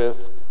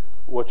with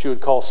what you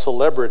would call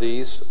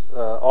celebrities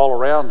all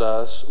around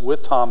us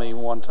with Tommy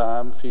one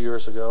time a few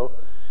years ago,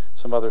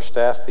 some other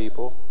staff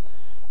people.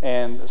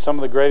 And some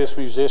of the greatest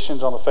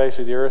musicians on the face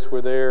of the earth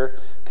were there,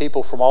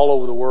 people from all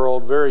over the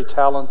world, very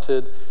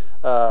talented,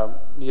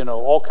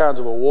 all kinds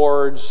of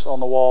awards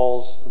on the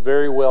walls,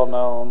 very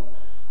well-known,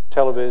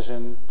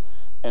 television.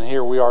 And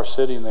here we are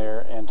sitting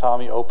there, and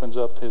Tommy opens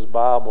up his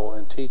Bible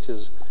and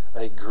teaches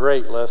a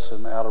great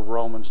lesson out of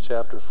Romans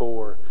chapter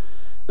 4.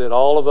 That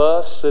all of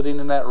us sitting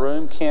in that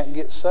room can't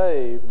get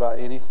saved by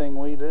anything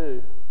we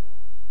do.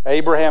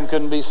 Abraham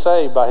couldn't be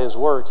saved by his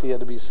works. He had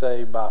to be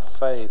saved by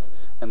faith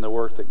in the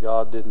work that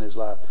God did in his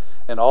life.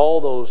 And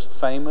all those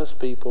famous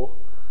people,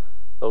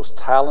 those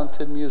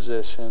talented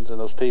musicians, and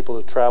those people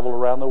that traveled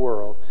around the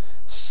world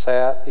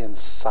sat in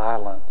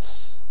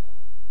silence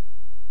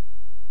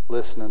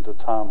listening to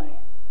Tommy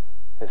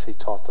as he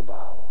taught the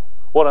Bible.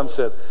 One of them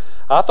said,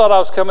 I thought I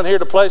was coming here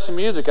to play some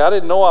music. I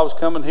didn't know I was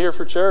coming here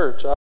for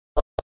church.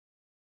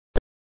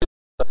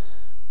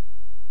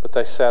 But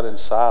they sat in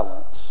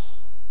silence.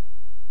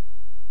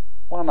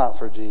 Why not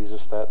for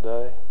Jesus that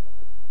day?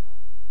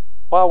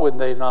 Why wouldn't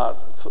they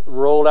not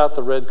roll out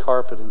the red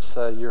carpet and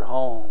say, you're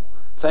home.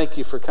 Thank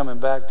you for coming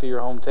back to your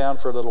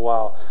hometown for a little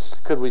while.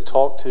 Could we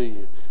talk to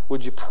you?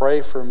 Would you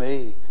pray for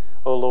me?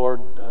 Oh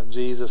Lord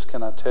Jesus,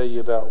 can I tell you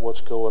about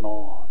what's going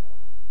on?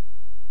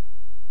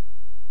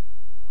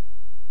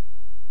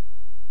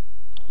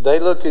 They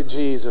looked at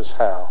Jesus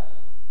how?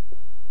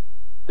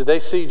 Did they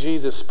see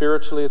Jesus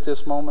spiritually at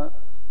this moment?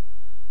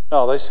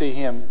 No, they see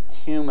him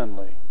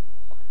humanly.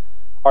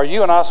 Are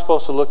you and I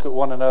supposed to look at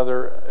one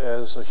another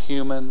as a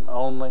human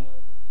only?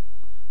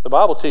 The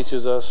Bible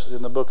teaches us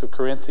in the book of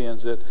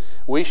Corinthians that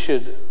we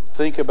should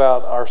think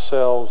about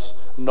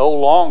ourselves no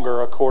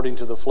longer according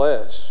to the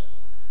flesh.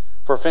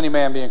 For if any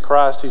man be in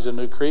Christ, he's a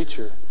new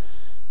creature.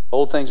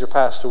 Old things are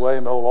passed away,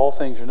 and behold, all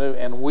things are new.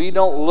 And we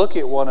don't look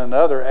at one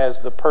another as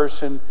the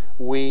person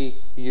we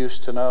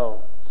used to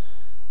know.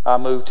 I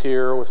moved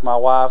here with my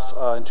wife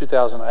in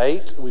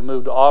 2008. We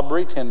moved to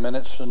Aubrey, 10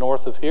 minutes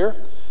north of here.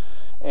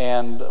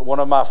 And one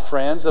of my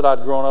friends that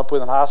I'd grown up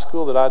with in high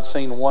school that I'd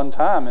seen one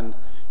time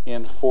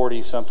in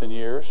 40-something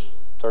years,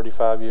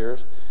 35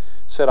 years,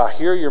 said, I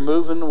hear you're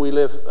moving. We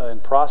live in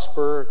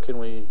Prosper. Can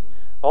we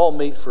all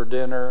meet for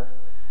dinner?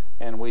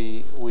 And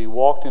we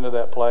walked into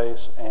that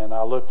place, and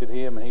I looked at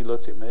him, and he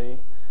looked at me.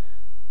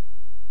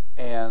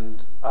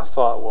 And I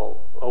thought,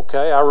 well,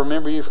 okay, I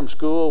remember you from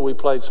school. We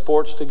played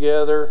sports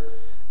together.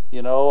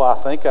 You know, I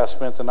think I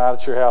spent the night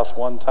at your house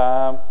one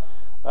time.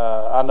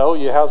 I know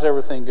you. How's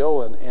everything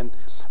going? And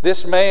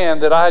this man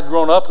that I had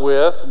grown up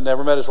with,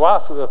 never met his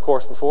wife, of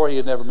course, before. He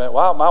had never met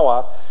my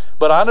wife.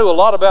 But I knew a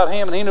lot about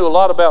him, and he knew a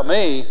lot about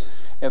me.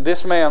 And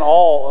this man,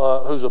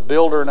 who's a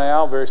builder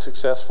now, very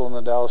successful in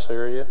the Dallas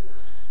area,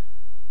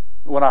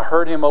 when I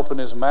heard him open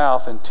his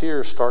mouth and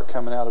tears start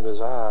coming out of his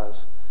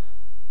eyes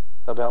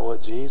about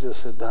what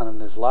Jesus had done in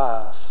his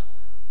life,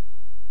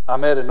 I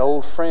met an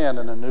old friend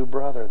and a new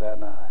brother that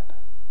night.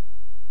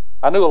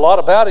 I knew a lot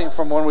about him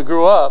from when we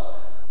grew up,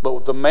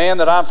 but the man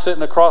that I'm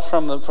sitting across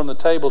from the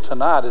table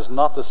tonight is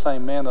not the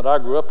same man that I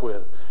grew up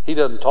with. He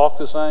doesn't talk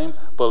the same,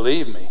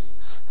 believe me.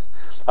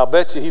 I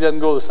bet you he doesn't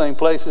go the same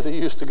places he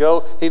used to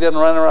go. He doesn't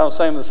run around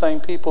the same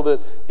people that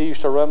he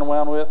used to run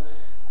around with.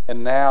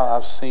 And now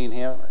I've seen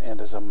him, and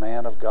as a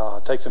man of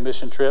God, takes a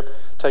mission trip,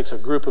 takes a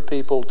group of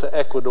people to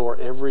Ecuador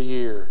every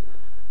year,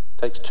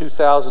 takes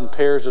 2,000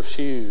 pairs of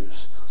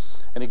shoes,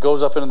 and he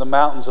goes up into the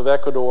mountains of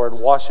Ecuador and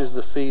washes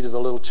the feet of the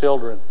little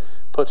children,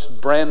 puts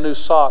brand new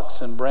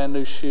socks and brand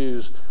new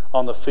shoes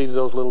on the feet of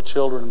those little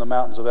children in the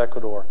mountains of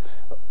Ecuador.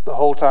 The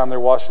whole time they're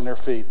washing their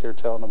feet, they're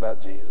telling them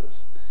about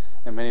Jesus.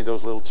 And many of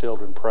those little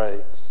children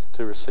pray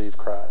to receive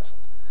Christ.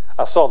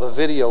 I saw the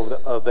video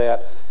of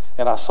that,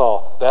 and I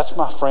saw, that's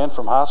my friend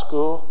from high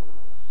school,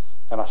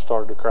 and I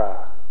started to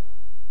cry.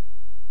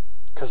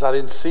 Because I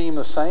didn't see him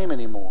the same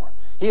anymore.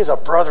 He is a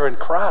brother in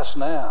Christ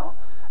now.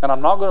 And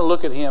I'm not going to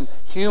look at him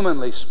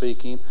humanly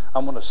speaking.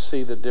 I'm going to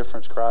see the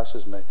difference Christ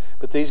has made.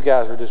 But these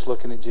guys are just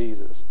looking at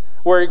Jesus.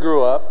 Where he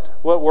grew up,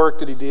 what work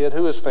that he did,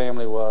 who his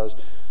family was,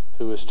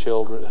 who his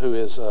children, who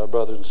his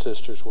brothers and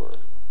sisters were.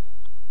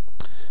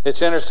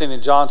 It's interesting,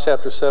 in John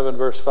chapter 7,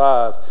 verse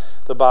 5,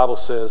 the Bible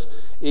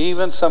says,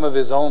 even some of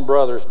his own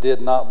brothers did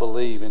not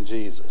believe in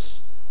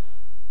Jesus.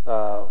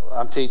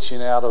 I'm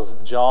teaching out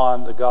of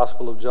John, the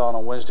Gospel of John,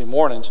 on Wednesday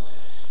mornings.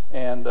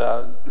 And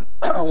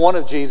one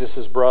of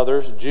Jesus'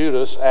 brothers,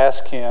 Judas,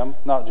 asked him,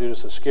 not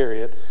Judas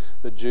Iscariot,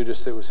 the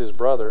Judas that was his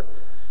brother.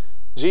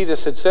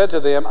 Jesus had said to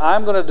them,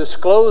 I'm going to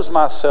disclose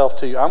myself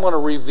to you. I'm going to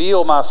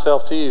reveal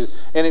myself to you.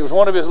 And it was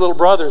one of his little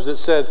brothers that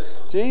said,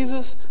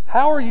 Jesus,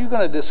 how are you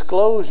going to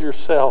disclose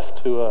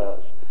yourself to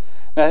us?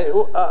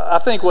 Now, I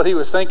think what he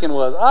was thinking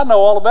was, I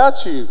know all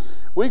about you.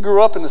 We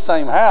grew up in the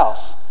same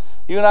house.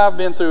 You and I have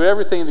been through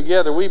everything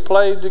together. We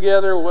played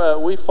together.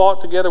 We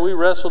fought together. We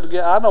wrestled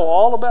together. I know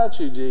all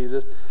about you,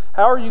 Jesus.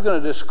 How are you going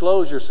to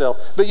disclose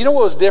yourself? But you know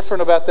what was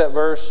different about that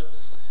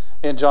verse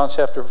in John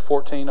chapter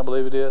 14, I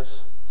believe it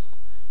is?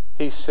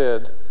 He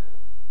said,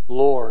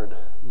 Lord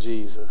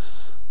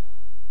Jesus.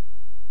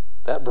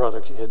 That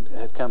brother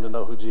had come to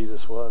know who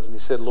Jesus was. And he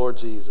said, Lord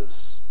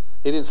Jesus.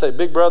 He didn't say,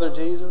 Big Brother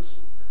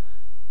Jesus.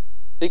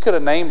 He could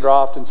have name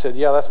dropped and said,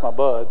 yeah, that's my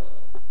bud.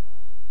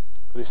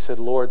 But he said,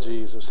 Lord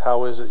Jesus,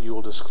 how is it you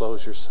will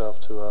disclose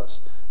yourself to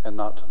us and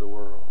not to the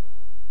world?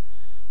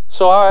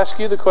 So I'll ask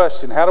you the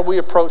question, how do we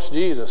approach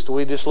Jesus? Do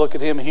we just look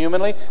at him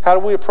humanly? How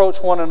do we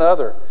approach one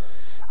another?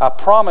 I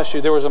promise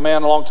you, there was a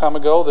man a long time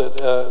ago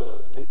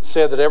that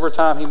said that every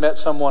time he met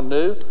someone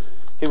new,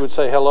 he would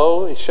say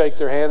hello, he'd shake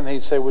their hand, and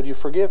he'd say, would you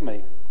forgive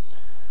me?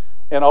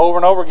 And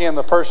over again,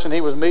 the person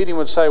he was meeting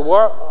would say,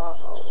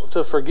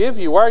 to forgive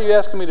you? Why are you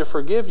asking me to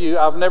forgive you?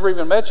 I've never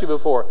even met you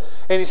before.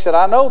 And he said,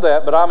 I know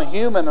that, but I'm a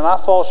human and I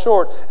fall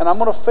short, and I'm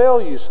going to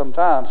fail you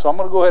sometimes. So I'm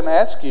going to go ahead and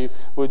ask you,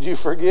 would you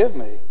forgive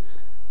me?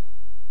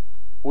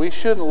 We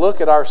shouldn't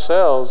look at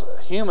ourselves,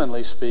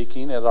 humanly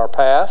speaking, at our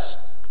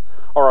past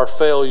or our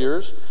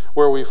failures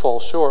where we fall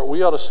short.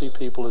 We ought to see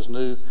people as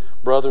new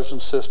brothers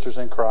and sisters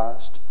in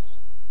Christ.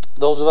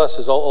 Those of us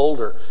as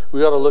older,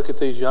 we ought to look at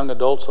these young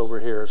adults over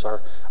here as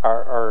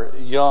our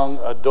young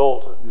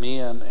adult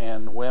men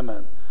and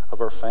women of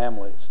our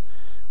families.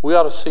 We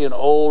ought to see an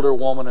older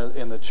woman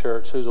in the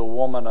church who's a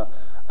woman,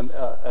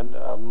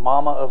 a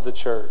mama of the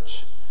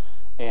church,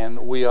 and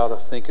we ought to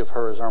think of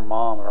her as our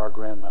mom or our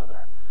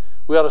grandmother.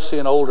 We ought to see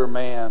an older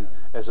man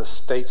as a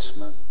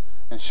statesman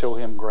and show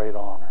him great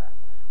honor.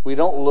 We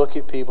don't look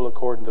at people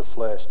according to the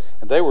flesh,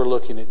 and they were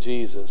looking at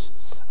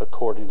Jesus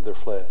according to their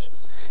flesh.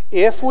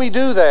 If we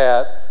do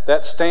that,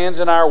 that stands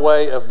in our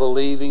way of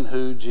believing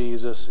who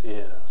Jesus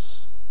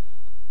is.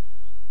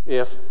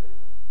 If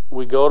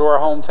we go to our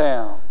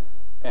hometown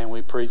and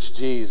we preach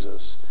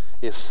Jesus.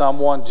 If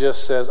someone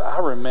just says, I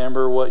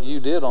remember what you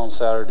did on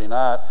Saturday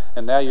night,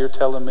 and now you're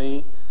telling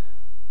me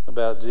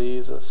about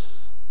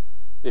Jesus.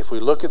 If we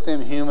look at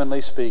them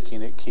humanly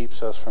speaking, it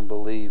keeps us from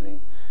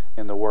believing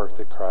in the work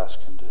that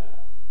Christ can do.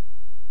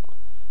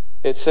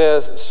 It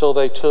says, so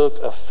they took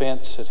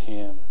offense at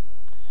him.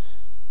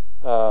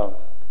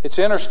 It's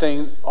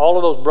interesting, all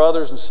of those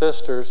brothers and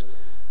sisters,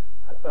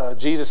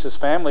 Jesus'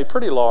 family,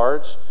 pretty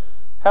large.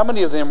 How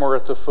many of them were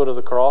at the foot of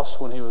the cross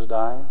when he was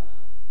dying?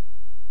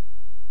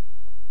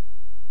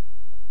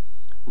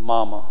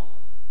 Mama.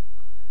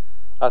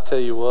 I tell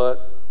you what,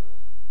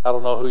 I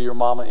don't know who your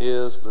mama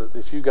is, but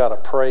if you got a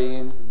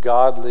praying,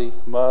 godly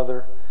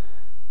mother,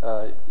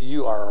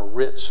 you are a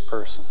rich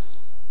person.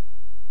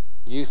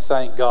 You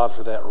thank God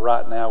for that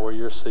right now where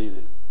you're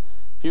seated.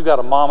 If you got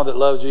a mama that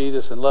loves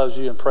Jesus and loves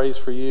you and prays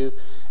for you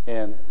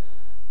and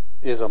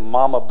is a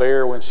mama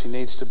bear when she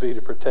needs to be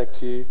to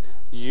protect you,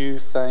 you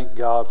thank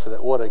God for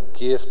that. What a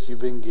gift you've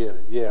been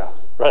given. Yeah,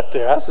 right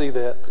there. I see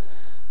that.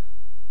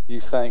 You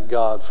thank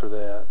God for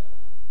that.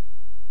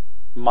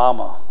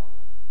 Mama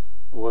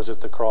was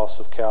at the cross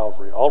of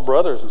Calvary. All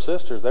brothers and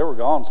sisters, they were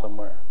gone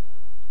somewhere.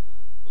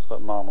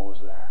 But Mama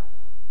was there.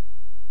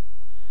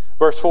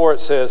 Verse 4, it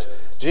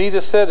says,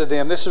 Jesus said to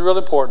them, this is really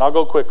important, I'll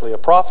go quickly. A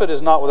prophet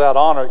is not without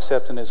honor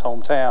except in his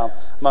hometown,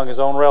 among his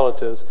own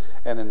relatives,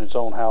 and in his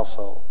own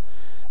household.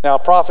 Now, a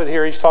prophet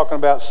here, he's talking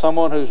about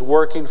someone who's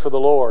working for the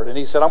Lord. And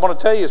he said, I'm going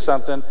to tell you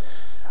something.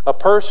 A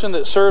person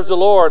that serves the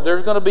Lord,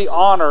 there's going to be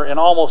honor in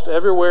almost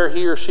everywhere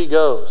he or she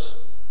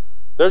goes.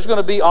 There's going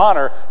to be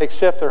honor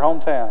except their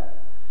hometown.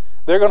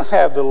 They're going to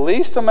have the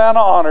least amount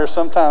of honor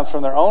sometimes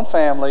from their own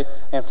family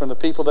and from the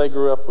people they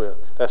grew up with.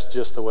 That's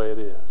just the way it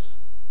is.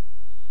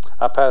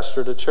 I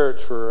pastored a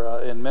church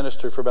and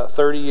ministered for about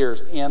 30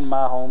 years in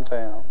my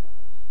hometown.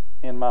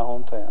 In my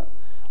hometown.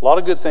 A lot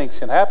of good things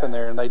can happen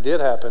there, and they did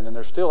happen, and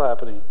they're still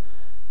happening.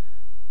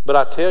 But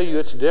I tell you,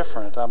 it's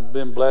different. I've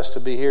been blessed to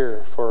be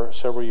here for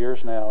several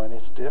years now, and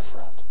it's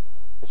different.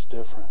 It's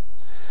different.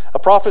 A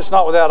prophet's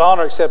not without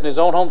honor except in his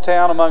own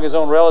hometown, among his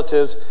own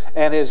relatives,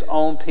 and his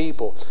own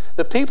people.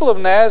 The people of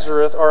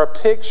Nazareth are a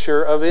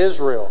picture of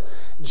Israel.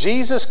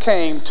 Jesus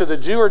came to the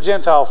Jew or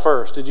Gentile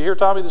first. Did you hear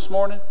Tommy this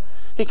morning?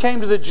 He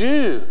came to the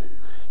Jew.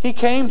 He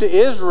came to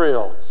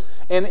Israel.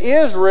 And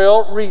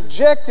Israel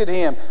rejected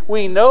him.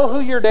 We know who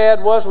your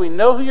dad was. We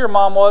know who your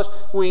mom was.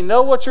 We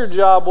know what your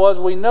job was.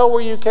 We know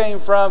where you came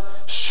from.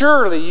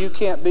 Surely you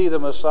can't be the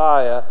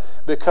Messiah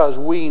because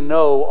we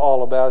know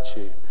all about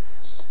you.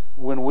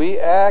 When we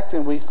act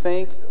and we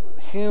think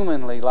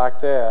humanly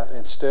like that,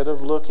 instead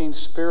of looking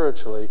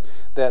spiritually,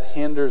 that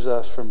hinders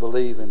us from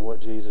believing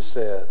what Jesus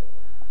said.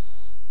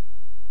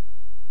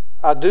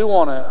 I do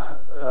want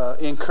to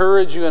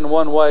encourage you in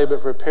one way,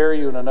 but prepare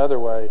you in another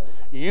way.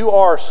 You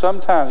are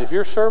sometimes, if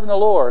you're serving the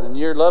Lord and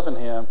you're loving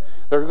Him,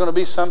 there are going to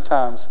be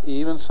sometimes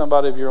even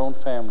somebody of your own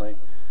family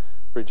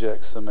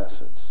rejects the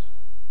message.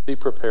 Be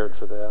prepared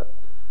for that.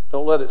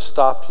 Don't let it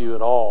stop you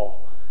at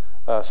all.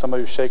 Some of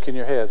you shaking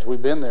your heads.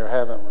 We've been there,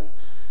 haven't we?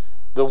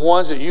 The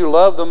ones that you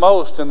love the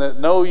most and that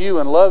know you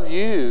and love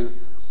you,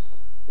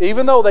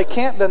 even though they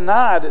can't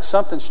deny that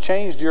something's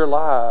changed your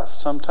life,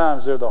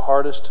 sometimes they're the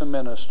hardest to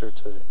minister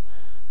to.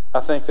 I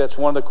think that's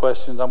one of the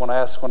questions I'm going to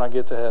ask when I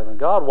get to heaven.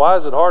 God, why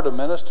is it hard to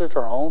minister to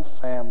our own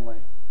family?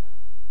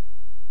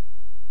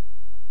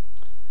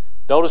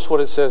 Notice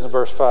what it says in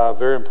verse 5,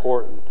 very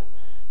important.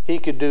 He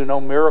could do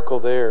no miracle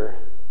there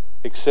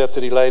except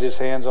that he laid his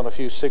hands on a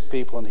few sick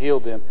people and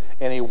healed them,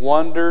 and he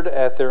wondered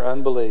at their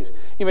unbelief.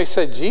 You may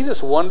say,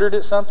 Jesus wondered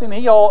at something?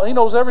 He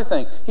knows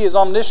everything. He is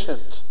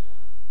omniscient.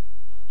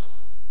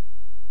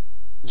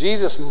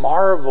 Jesus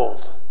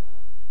marveled.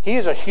 He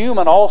is a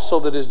human also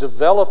that is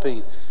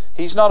developing.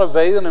 He's not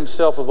availing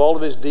himself of all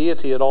of his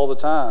deity at all the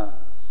time.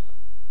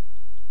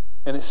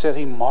 And it said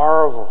he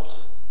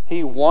marveled.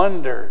 He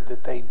wondered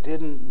that they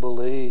didn't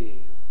believe.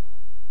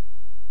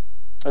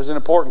 There's an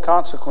important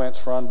consequence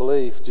for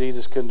unbelief.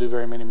 Jesus couldn't do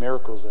very many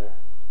miracles there.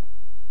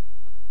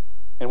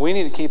 And we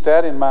need to keep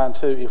that in mind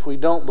too. If we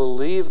don't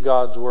believe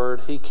God's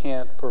word, He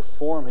can't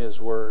perform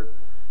His word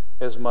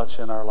as much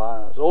in our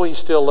lives. Oh, He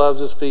still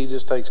loves us, feeds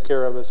us, takes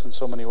care of us in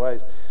so many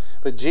ways.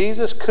 But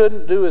Jesus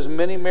couldn't do as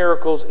many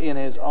miracles in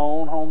His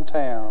own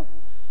hometown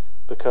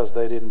because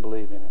they didn't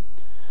believe in Him.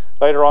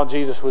 Later on,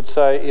 Jesus would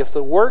say, if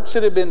the works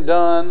that had been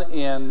done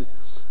in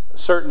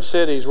certain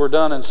cities were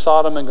done in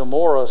Sodom and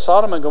Gomorrah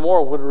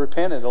would have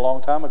repented a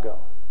long time ago.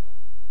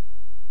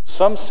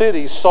 Some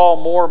cities saw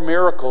more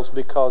miracles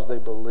because they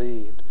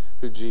believed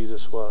who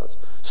Jesus was.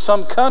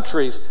 Some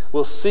countries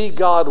will see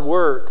God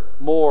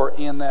work more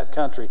in that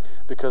country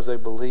because they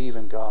believe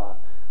in God.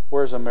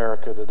 Where's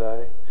America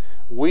today?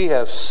 We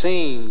have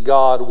seen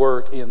God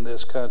work in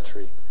this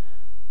country.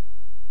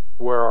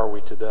 Where are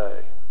we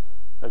today?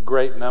 A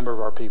great number of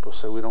our people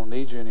say, we don't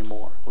need you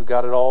anymore. We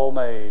got it all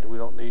made. We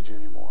don't need you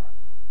anymore.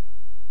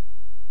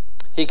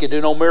 He could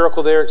do no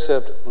miracle there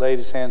except laid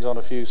his hands on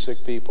a few sick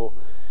people.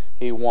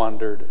 He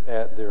wondered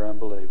at their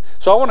unbelief.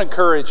 So I want to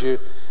encourage you,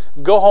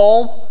 Go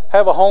home,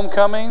 have a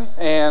homecoming,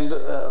 and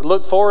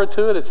look forward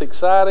to it. It's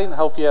exciting. I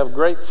hope you have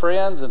great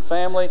friends and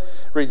family.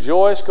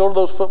 Rejoice. Go to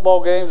those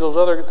football games, those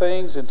other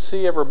things, and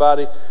see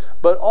everybody.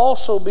 But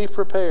also be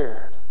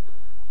prepared.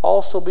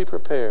 Also be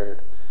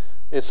prepared.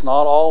 It's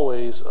not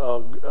always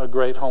a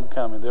great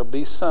homecoming. There'll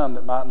be some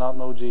that might not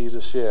know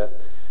Jesus yet.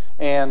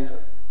 And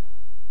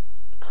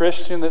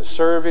Christian that's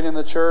serving in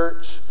the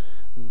church,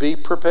 be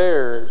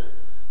prepared.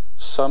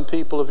 Some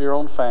people of your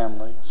own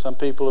family, some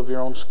people of your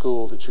own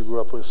school that you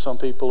grew up with, some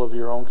people of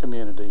your own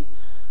community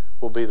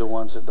will be the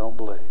ones that don't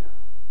believe.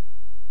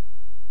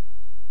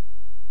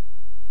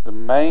 The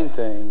main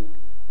thing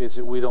is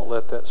that we don't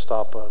let that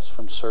stop us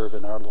from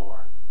serving our Lord.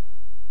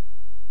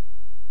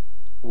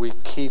 We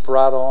keep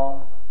right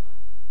on.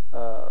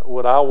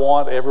 Would I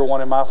want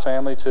everyone in my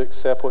family to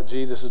accept what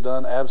Jesus has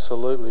done?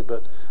 Absolutely.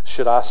 But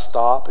should I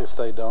stop if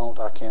they don't?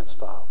 I can't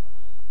stop.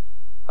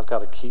 I've got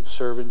to keep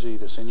serving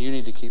Jesus. And you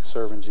need to keep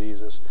serving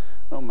Jesus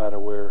no matter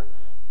where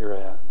you're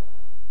at.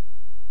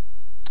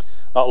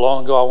 Not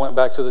long ago, I went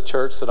back to the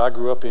church that I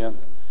grew up in.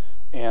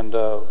 And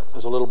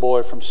as a little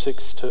boy from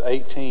 6 to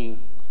 18,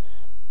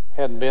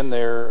 hadn't been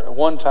there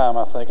one time,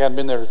 I think. Hadn't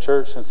been there to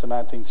church since the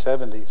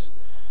 1970s.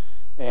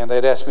 And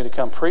they'd asked me to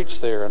come preach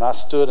there. And I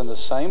stood in the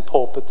same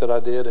pulpit that I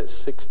did at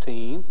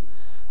 16,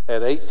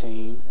 at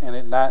 18, and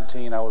at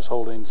 19 I was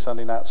holding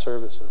Sunday night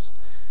services.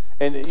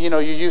 And, you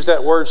use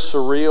that word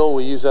surreal.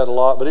 We use that a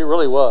lot, but it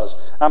really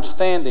was. I'm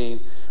standing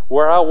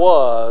where I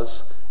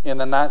was in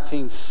the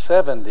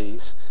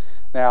 1970s.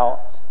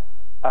 Now,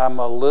 I'm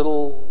a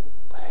little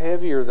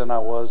heavier than I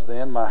was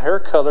then. My hair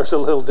color's a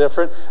little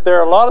different. There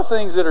are a lot of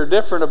things that are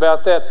different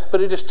about that,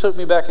 but it just took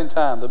me back in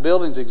time. The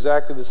building's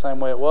exactly the same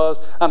way it was.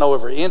 I know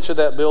every inch of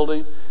that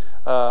building.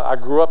 I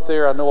grew up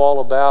there. I know all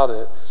about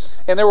it.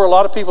 And there were a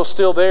lot of people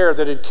still there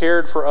that had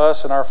cared for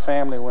us and our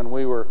family when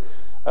we were,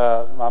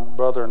 my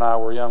brother and I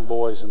were young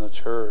boys in the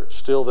church,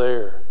 still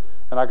there.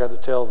 And I got to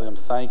tell them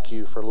thank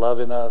you for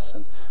loving us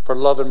and for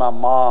loving my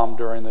mom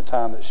during the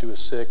time that she was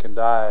sick and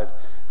died.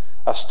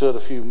 I stood a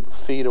few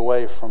feet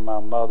away from my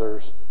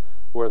mother's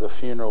where the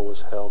funeral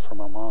was held for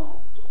my mom.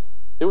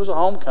 It was a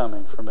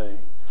homecoming for me.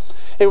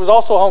 It was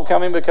also a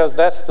homecoming because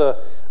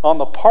on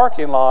the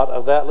parking lot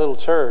of that little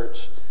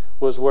church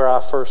was where I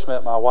first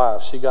met my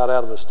wife. She got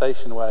out of a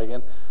station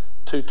wagon,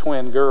 2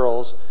 twin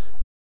girls,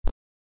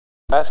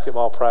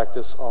 basketball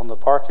practice on the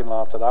parking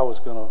lot that I was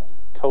going to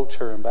coach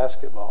her in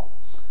basketball.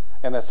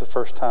 And that's the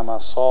first time I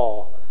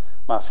saw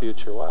my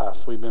future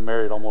wife. We've been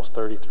married almost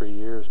 33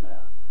 years now.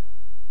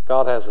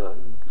 God has a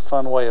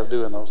fun way of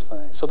doing those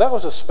things. So that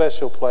was a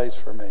special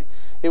place for me.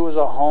 It was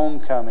a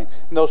homecoming.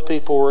 And those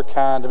people were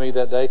kind to me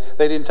that day.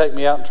 They didn't take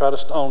me out and try to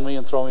stone me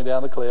and throw me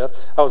down the cliff.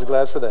 I was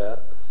glad for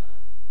that.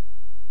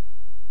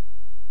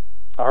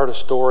 I heard a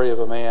story of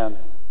a man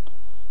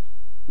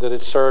that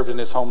had served in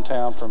his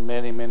hometown for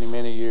many, many,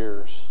 many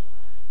years.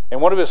 And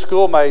one of his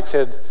schoolmates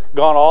had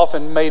gone off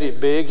and made it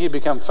big. He'd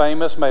become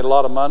famous, made a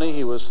lot of money.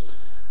 He was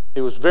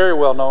very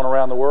well known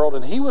around the world,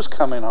 and he was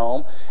coming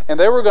home, and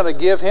they were going to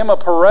give him a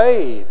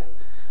parade.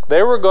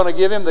 They were going to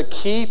give him the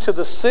key to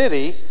the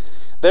city.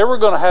 They were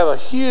going to have a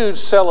huge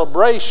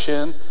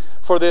celebration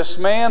for this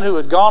man who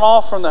had gone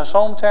off from his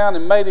hometown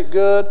and made it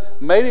good,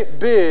 made it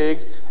big.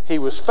 He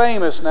was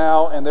famous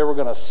now, and they were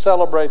going to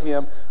celebrate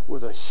him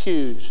with a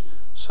huge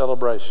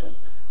celebration.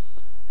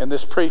 And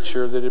this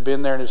preacher that had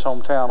been there in his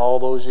hometown all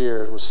those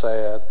years was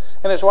sad.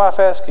 And his wife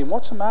asked him,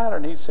 "What's the matter?"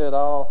 And he said,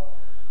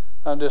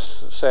 "I'm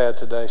just sad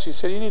today." She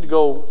said, "You need to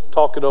go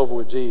talk it over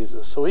with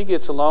Jesus." So he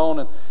gets alone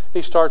and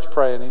he starts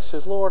praying. He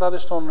says, "Lord, I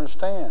just don't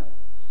understand."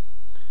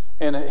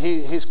 And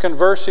he's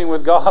conversing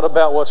with God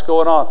about what's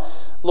going on.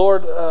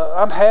 "Lord,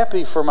 I'm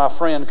happy for my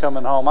friend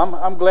coming home.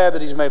 I'm glad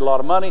that he's made a lot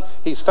of money.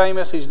 He's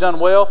famous. He's done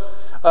well.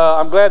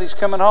 I'm glad he's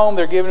coming home.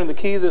 They're giving him the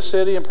key to the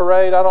city and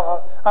parade.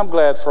 I'm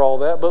glad for all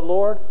that. But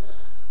Lord,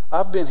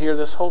 I've been here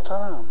this whole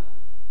time.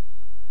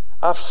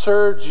 I've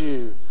served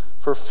you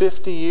for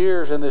 50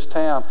 years in this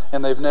town,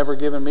 and they've never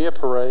given me a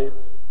parade.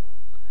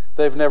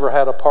 They've never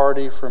had a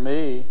party for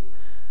me.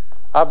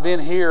 I've been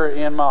here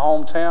in my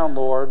hometown,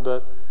 Lord,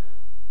 but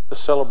the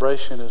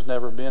celebration has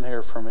never been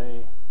here for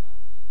me."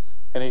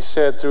 And he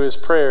said through his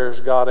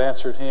prayers, God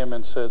answered him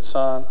and said,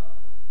 "Son,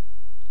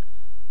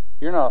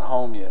 you're not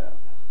home yet.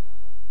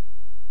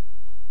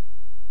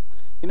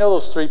 You know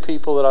those 3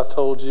 people that I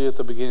told you at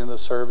the beginning of the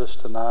service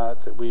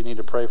tonight that we need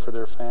to pray for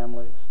their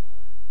families?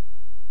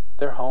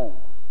 They're home.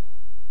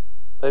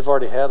 They've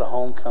already had a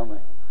homecoming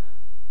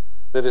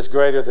that is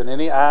greater than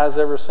any eyes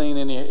ever seen,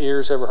 any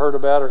ears ever heard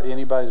about, or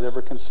anybody's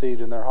ever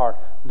conceived in their heart.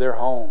 They're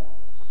home.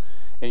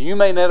 And you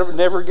may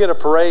never get a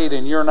parade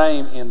in your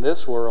name in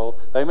this world.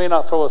 They may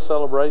not throw a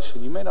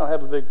celebration. You may not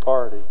have a big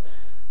party.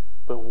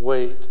 But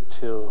wait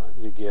till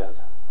you get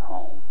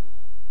home.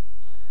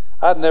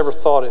 I'd never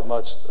thought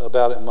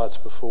about it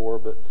much before,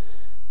 but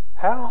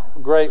how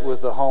great was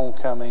the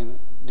homecoming,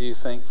 do you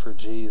think, for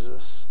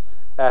Jesus?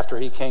 After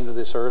he came to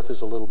this earth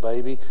as a little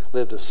baby,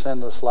 lived a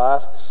sinless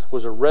life,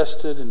 was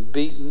arrested and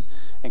beaten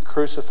and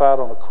crucified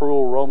on a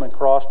cruel Roman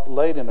cross,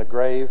 laid in a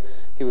grave.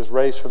 He was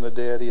raised from the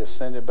dead. He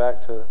ascended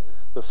back to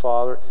the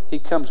Father. He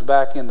comes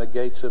back in the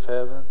gates of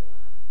heaven.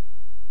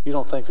 You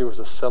don't think there was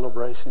a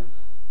celebration?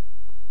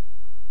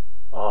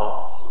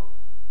 Oh,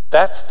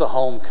 that's the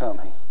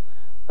homecoming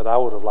that I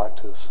would have liked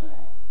to have seen.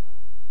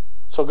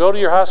 So go to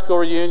your high school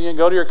reunion,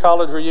 go to your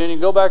college reunion,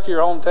 go back to your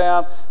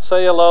hometown,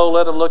 say hello,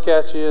 let them look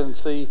at you and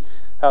see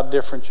how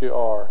different you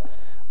are.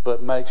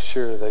 But make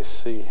sure they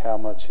see how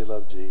much you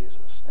love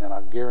Jesus. And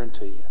I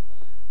guarantee you,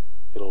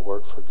 it'll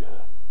work for good.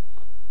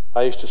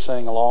 I used to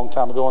sing a long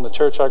time ago in the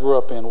church I grew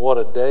up in, what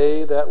a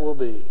day that will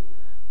be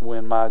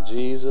when my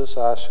Jesus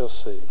I shall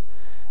see.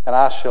 And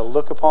I shall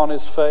look upon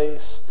his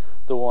face,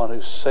 the one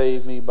who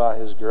saved me by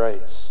his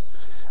grace.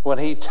 When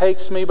he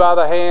takes me by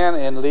the hand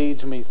and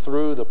leads me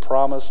through the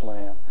promised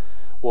land,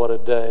 what a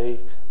day,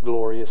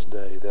 glorious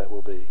day that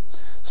will be.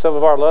 Some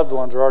of our loved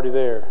ones are already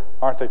there,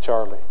 aren't they,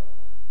 Charlie?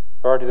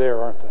 They're already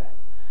there, aren't they?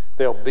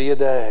 There'll be a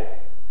day.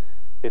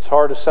 It's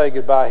hard to say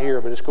goodbye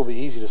here, but it's going to be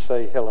easy to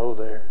say hello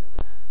there.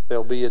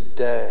 There'll be a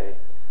day.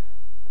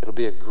 It'll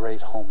be a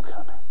great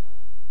homecoming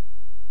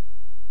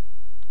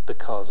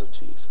because of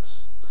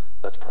Jesus.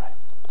 Let's pray.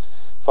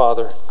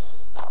 Father,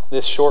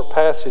 this short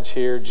passage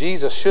here,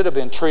 Jesus should have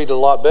been treated a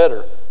lot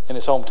better in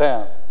his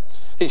hometown.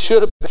 He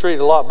should have been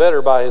treated a lot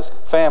better by his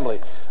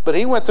family. But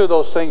he went through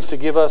those things to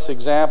give us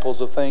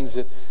examples of things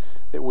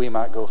that we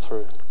might go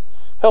through.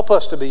 Help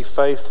us to be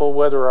faithful,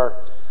 whether our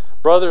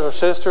brothers or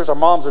sisters, our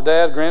moms or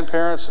dad,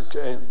 grandparents,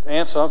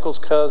 aunts, uncles,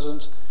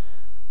 cousins,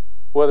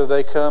 whether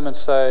they come and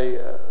say,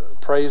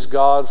 praise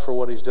God for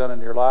what he's done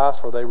in your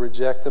life, or they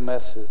reject the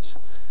message.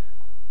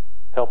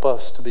 Help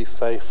us to be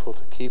faithful,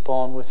 to keep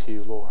on with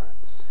you, Lord.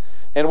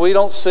 And we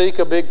don't seek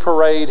a big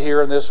parade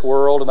here in this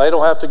world, and they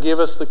don't have to give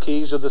us the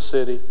keys to the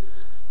city.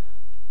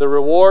 The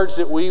rewards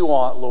that we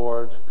want,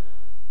 Lord,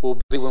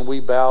 will be when we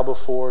bow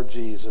before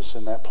Jesus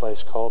in that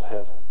place called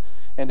heaven.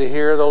 And to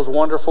hear those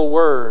wonderful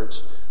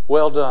words,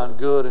 well done,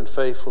 good and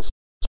faithful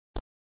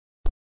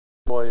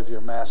boy of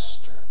your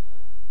master.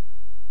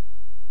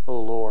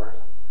 Oh, Lord,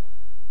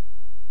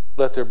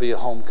 let there be a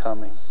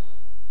homecoming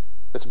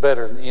that's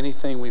better than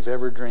anything we've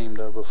ever dreamed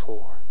of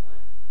before.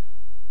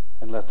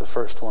 And let the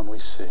first one we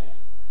see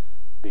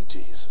be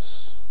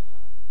Jesus.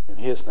 In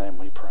his name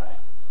we pray.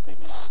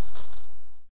 Amen.